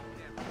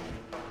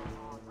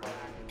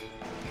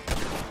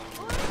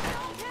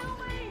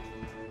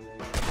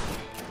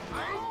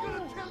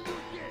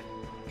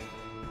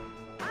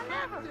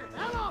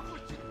 Hell off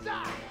with you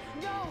die!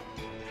 No,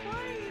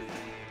 please!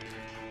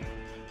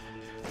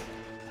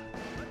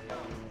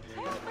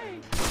 Help me!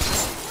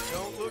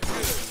 Don't look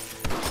good.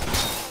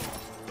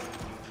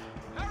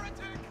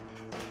 Heretic!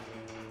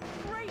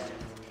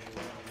 Gracious!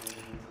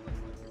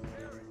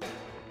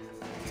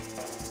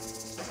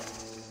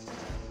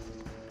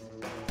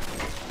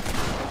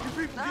 You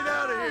people get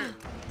out of here!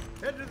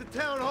 Head to the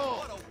town hall!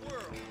 What a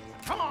world!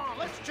 Come on,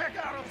 let's check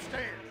out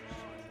upstairs!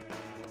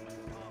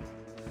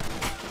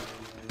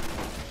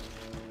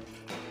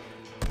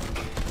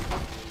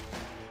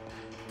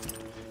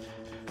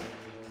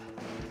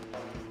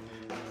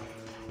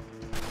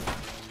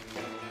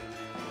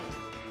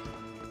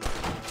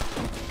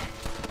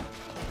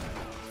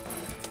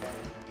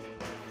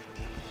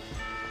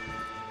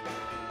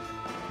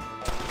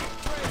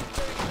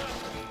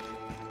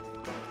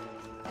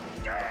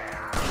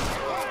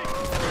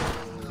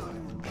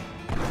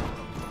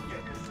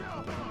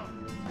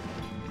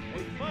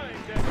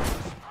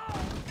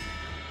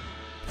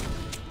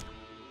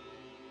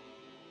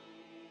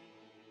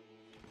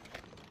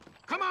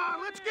 Come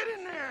on, let's get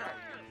in there!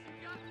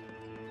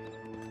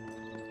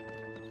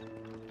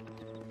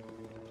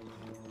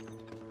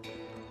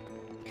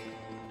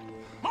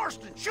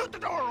 Marston, shoot the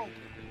door open!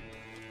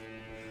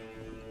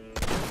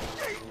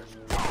 Jesus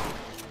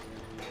Christ!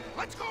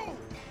 Let's go!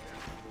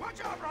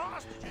 Watch out for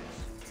hostages!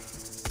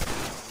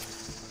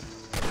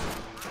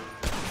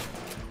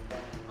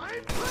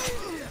 I'm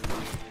playing you!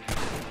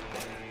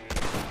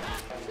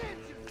 That's it,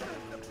 you son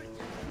of a bitch!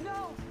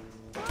 No!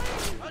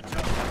 Please! I took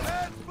a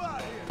bad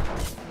spot here!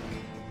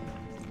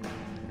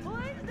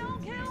 Please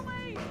don't kill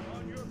me!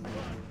 On your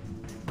front!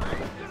 I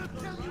ain't gonna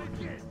tell you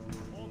again!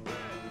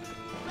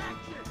 Back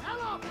your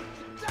hell off with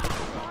you die!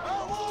 I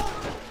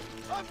won't!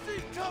 I've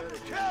seen tougher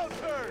cow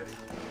turd!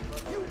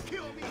 You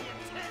kill me in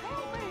 10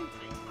 Help me!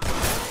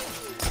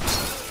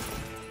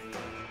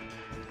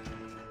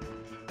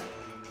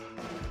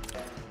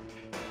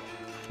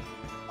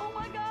 Oh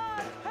my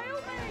God!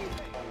 Help me!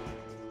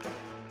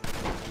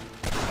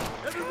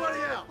 Everybody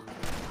out!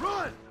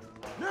 Run!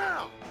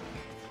 Now!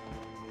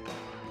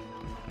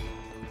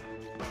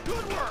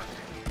 Good work!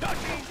 Dutch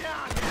ain't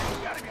down here.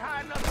 You gotta be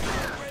hiding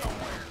upstairs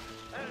somewhere.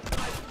 That's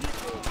my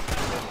people.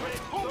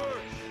 Oh,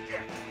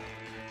 shit!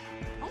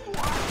 Oh, I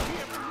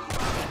can't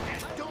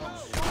believe that dumb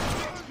son of a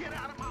bitch get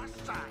out of my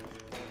sight.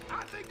 I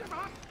think I'm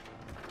up.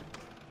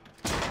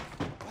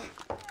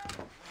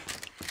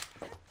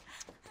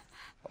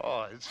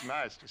 Oh, it's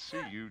nice to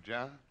see you,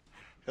 John.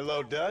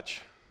 Hello,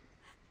 Dutch.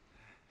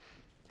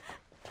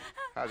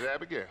 How's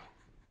Abigail?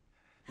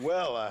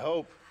 Well, I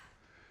hope.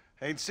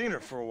 Ain't seen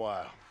her for a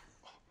while.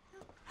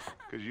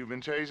 'Cause you've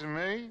been chasing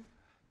me?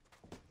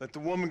 Let the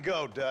woman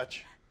go,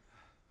 Dutch.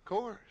 Of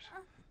course.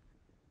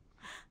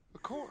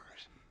 Of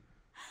course.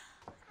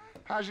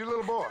 How's your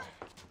little boy?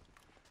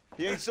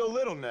 He ain't so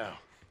little now.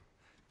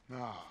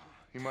 No,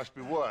 he must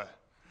be what?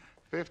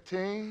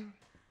 15?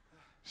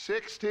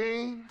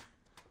 16?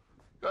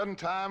 Doesn't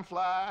time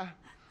fly?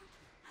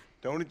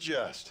 Don't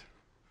adjust.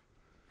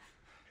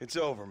 It's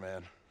over,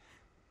 man.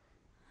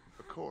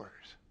 Of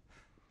course.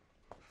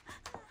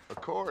 Of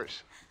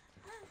course.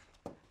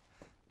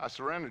 I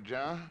surrendered,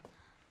 John.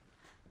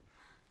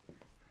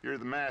 You're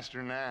the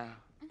master now.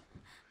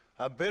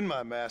 I've been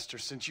my master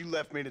since you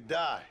left me to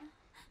die.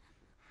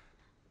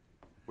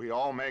 We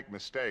all make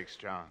mistakes,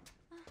 John.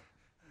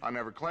 I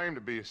never claimed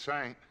to be a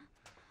saint,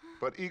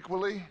 but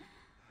equally,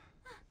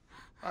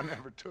 I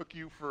never took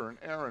you for an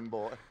errand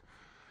boy.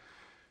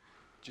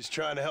 Just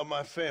trying to help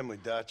my family,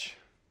 Dutch.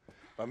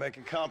 By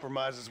making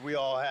compromises we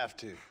all have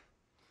to.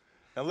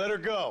 Now let her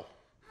go.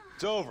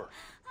 It's over.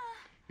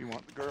 You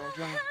want the girl,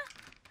 John?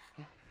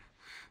 Huh?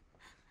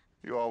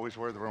 You always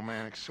were the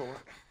romantic sort.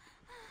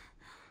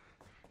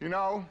 You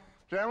know,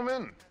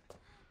 gentlemen,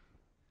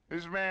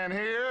 this man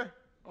here,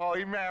 oh,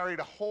 he married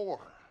a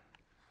whore.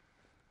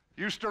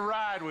 Used to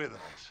ride with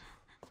us.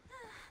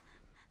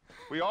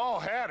 We all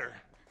had her.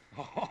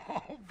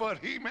 Oh, but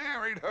he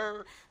married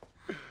her.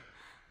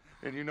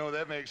 And you know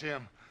that makes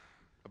him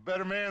a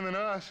better man than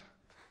us.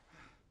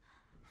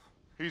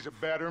 He's a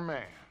better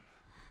man.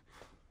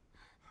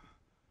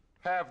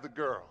 Have the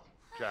girl,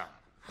 John.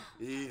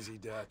 Easy,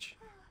 Dutch.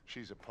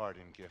 She's a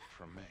parting gift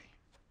from me.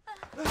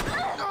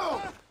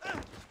 No!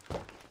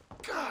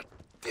 God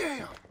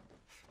damn!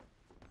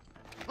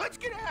 Let's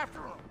get after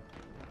him!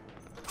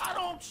 I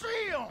don't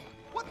see him!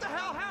 What the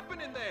hell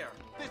happened in there?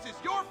 This is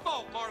your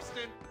fault,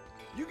 Marston.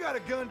 You got a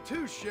gun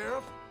too,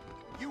 Sheriff.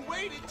 You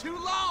waited too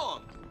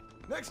long.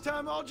 Next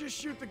time, I'll just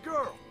shoot the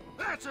girl.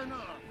 That's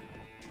enough!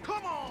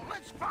 Come on,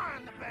 let's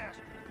find the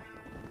bastard!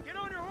 Get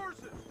on your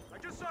horses! I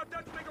just saw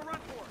Dutch make a run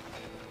for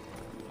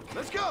it.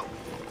 Let's go!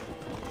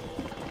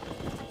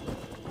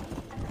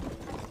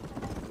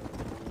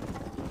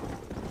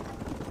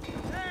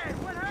 Hey,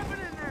 what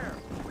happened in there?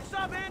 We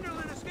saw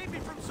Vanderlyn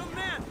escaping from some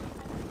men.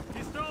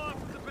 He stole off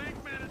with the bank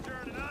manager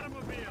in an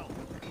automobile.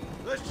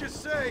 Let's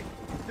just say,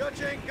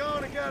 Dutch ain't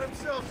gone and got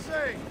himself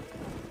saved.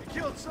 He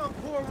killed some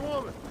poor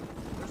woman.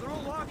 There's an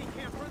old logging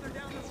camp further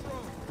down this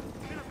road.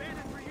 It's been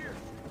abandoned for years.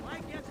 My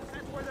guess is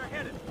that's where they're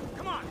headed.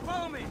 Come on,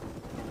 follow me.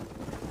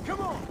 Come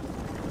on!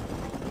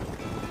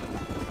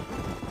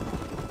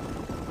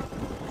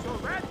 So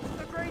that's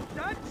the great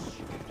Dutch?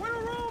 What a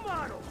role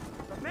model!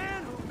 The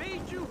man who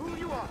made you who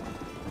you are.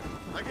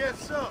 I guess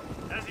so.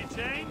 Has he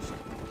changed?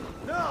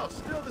 No,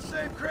 still the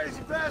same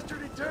crazy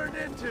bastard he turned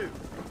into.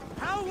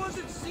 How was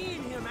it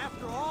seeing him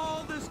after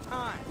all this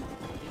time?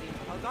 Did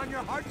he tug on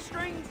your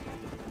heartstrings?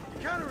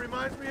 He kind of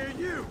reminds me of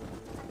you.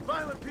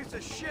 Violent piece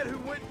of shit who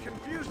went and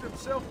confused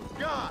himself with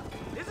God.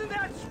 Isn't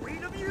that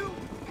sweet of you?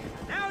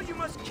 Now you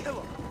must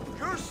kill him.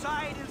 Your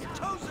side is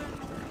chosen.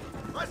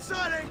 My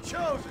side ain't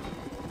chosen.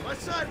 My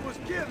side was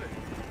given.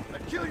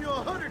 I'd kill you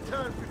 100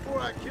 times before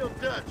I killed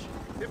Dutch,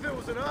 if it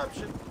was an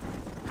option.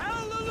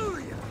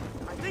 Hallelujah!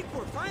 I think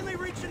we're finally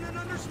reaching an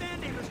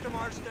understanding, Mr.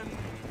 Marston.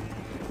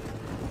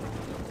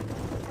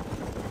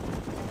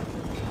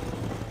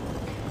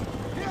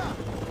 Yeah!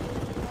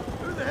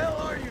 Who the hell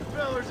are you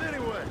fellers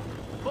anyway?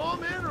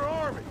 Lawmen or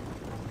Army?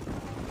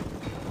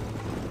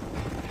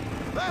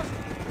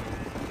 Master!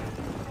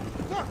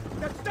 Look,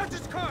 that's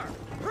Dutch's car.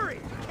 Hurry,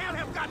 we can't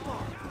have got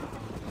far.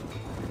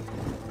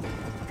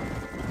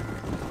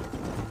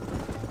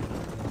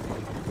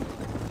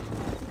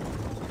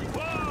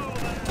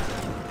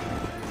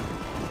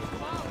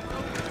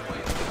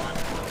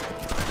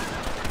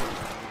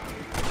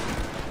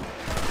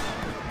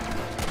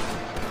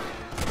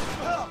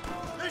 Well,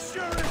 this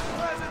sure is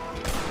pleasant.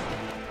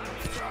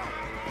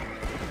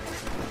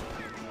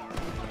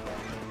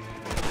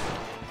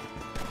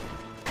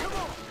 Come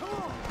on, come on!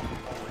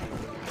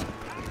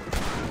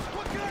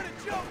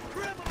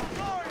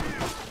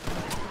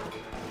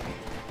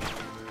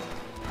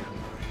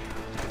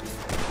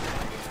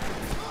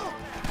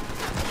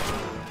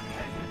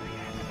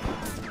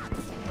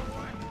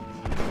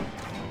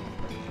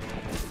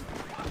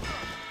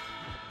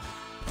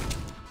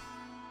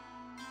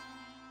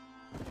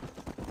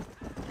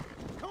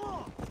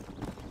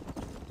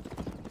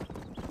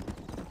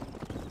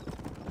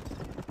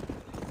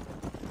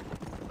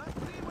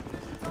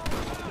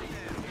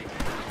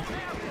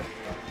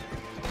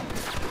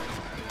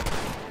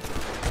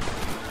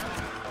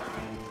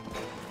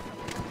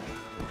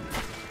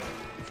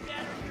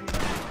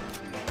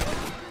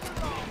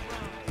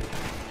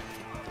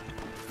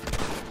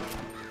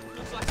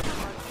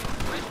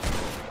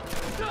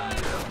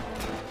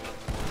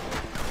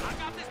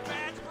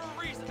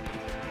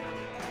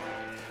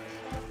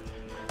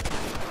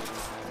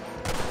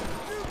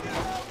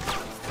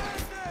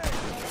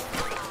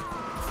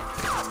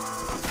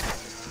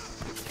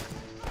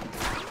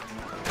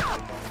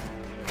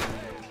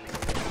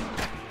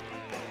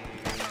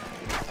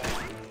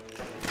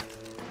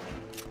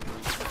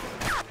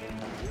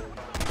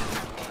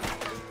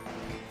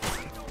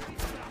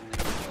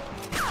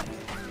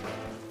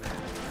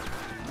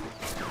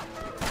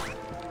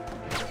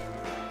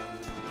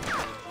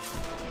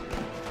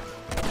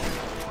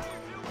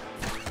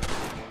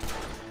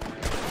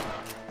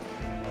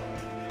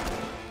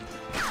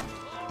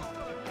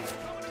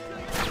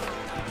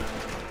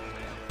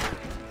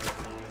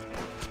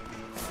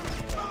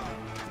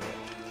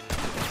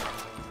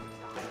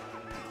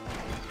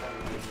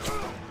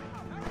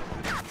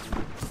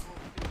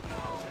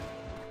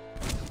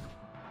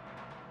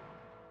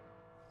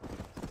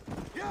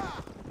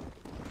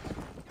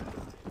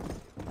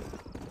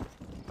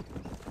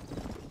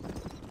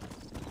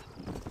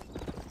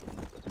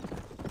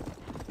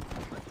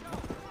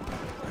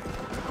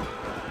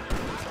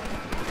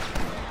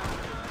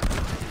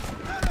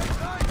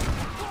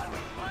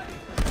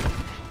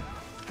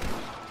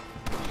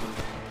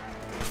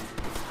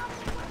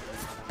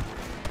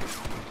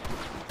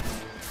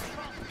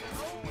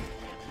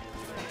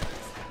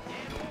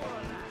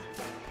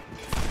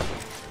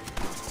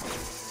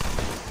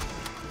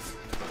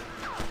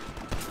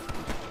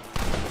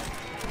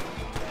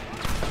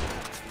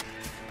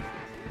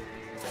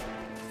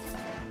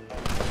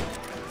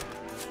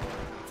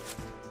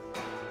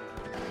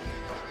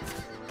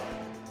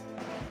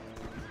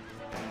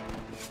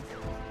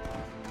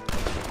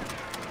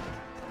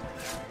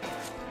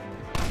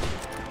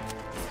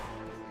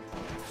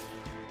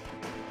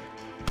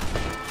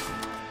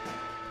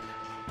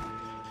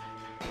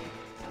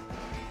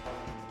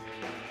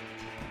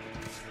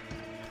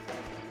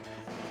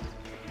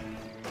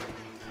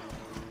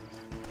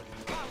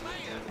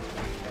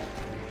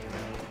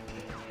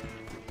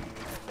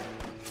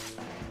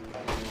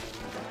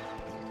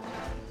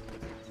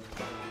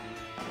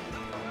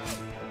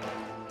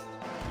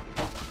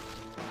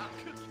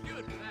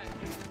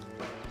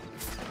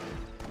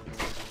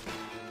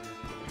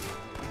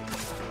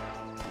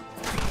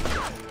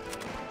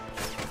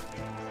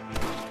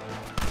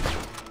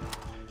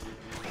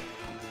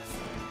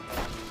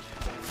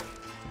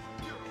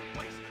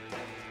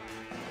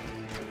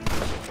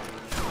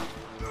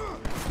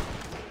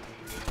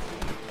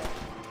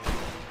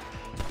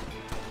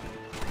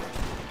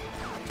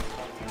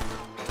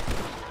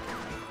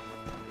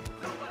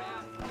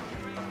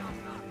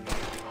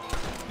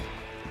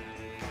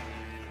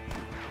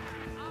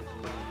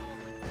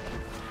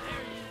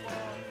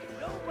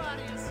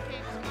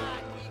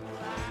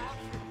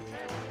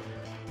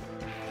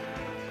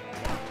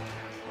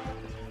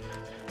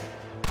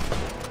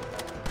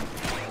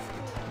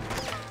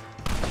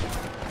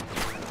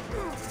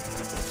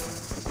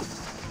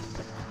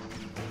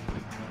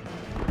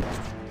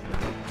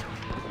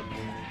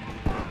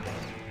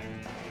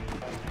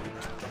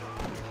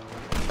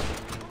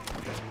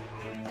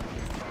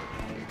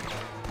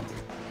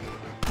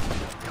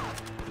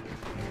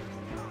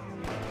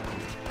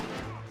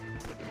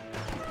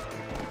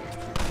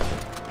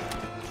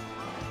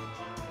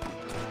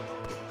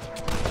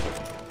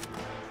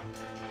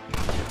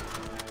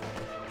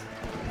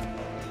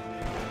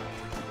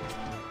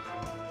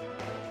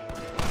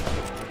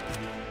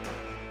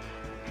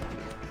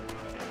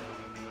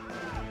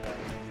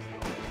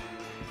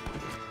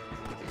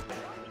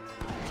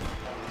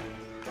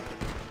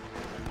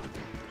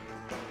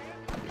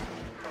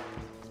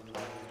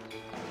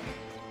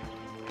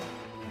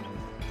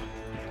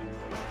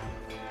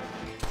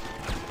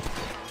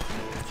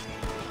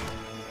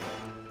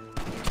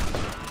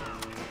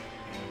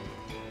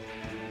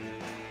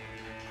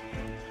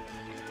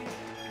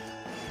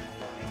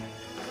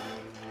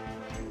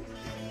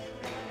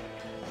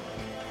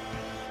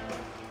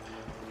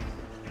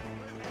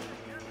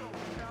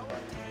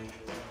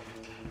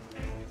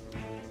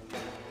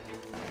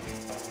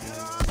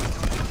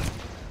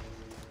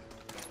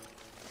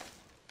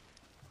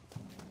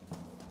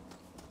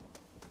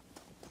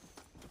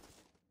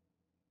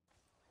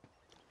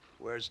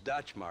 Where's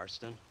Dutch,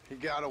 Marston? He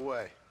got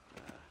away.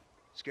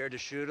 Scared to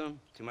shoot him?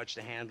 Too much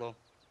to handle?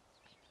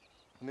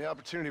 When the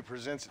opportunity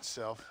presents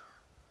itself,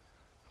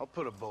 I'll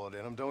put a bullet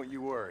in him, don't you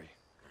worry.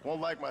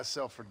 Won't like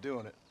myself for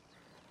doing it,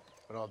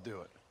 but I'll do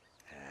it.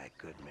 Ah,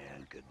 good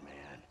man, good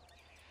man.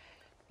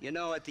 You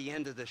know, at the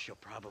end of this, you'll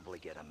probably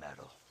get a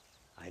medal.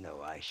 I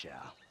know I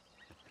shall.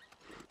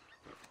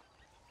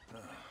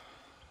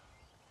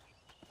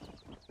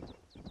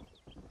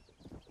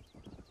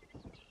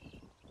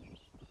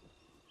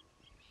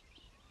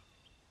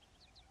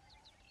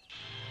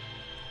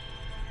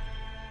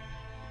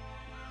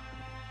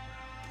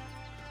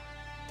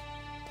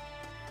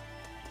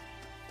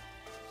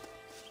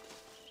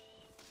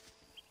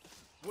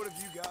 What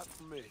have you got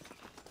for me?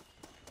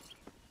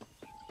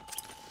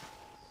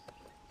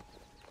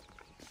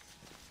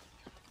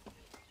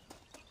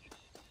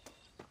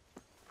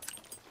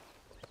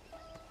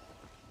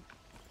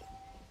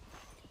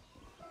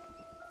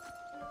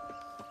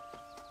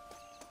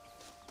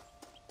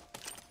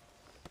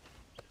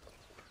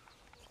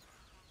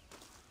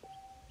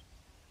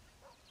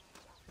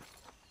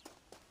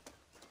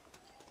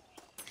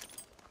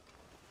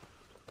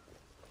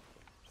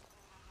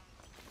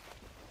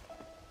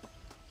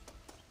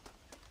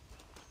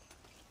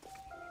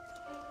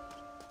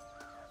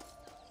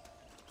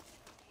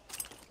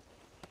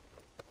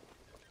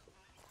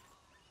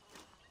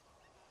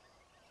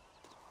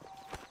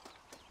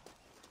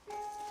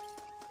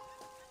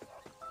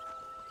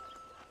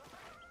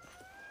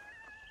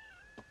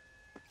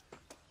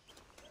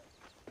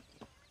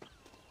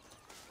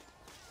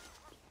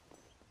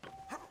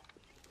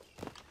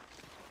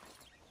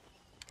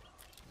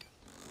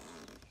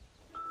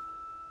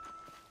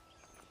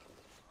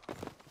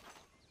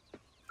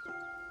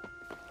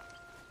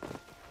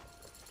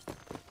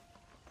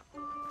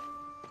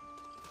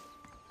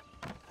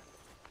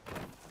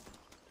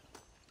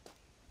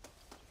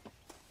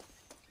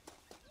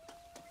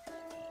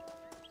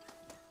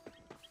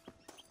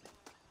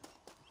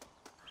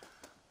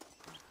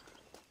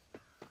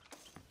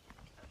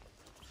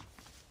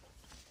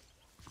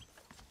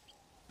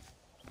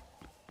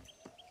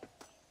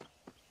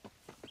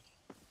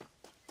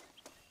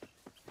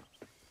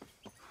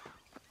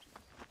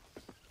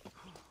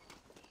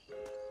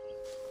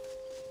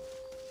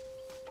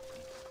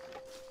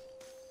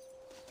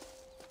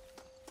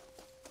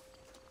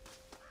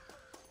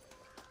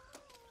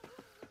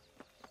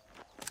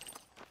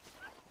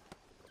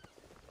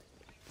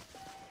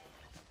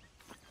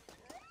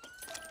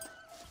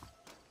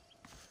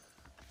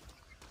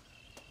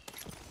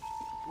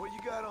 What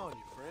you got on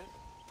you, friend?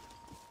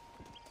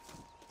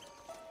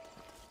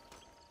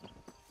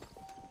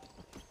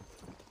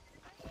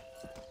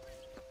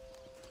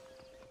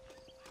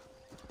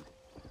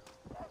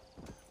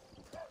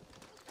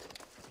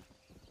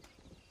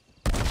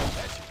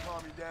 That should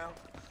calm you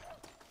down.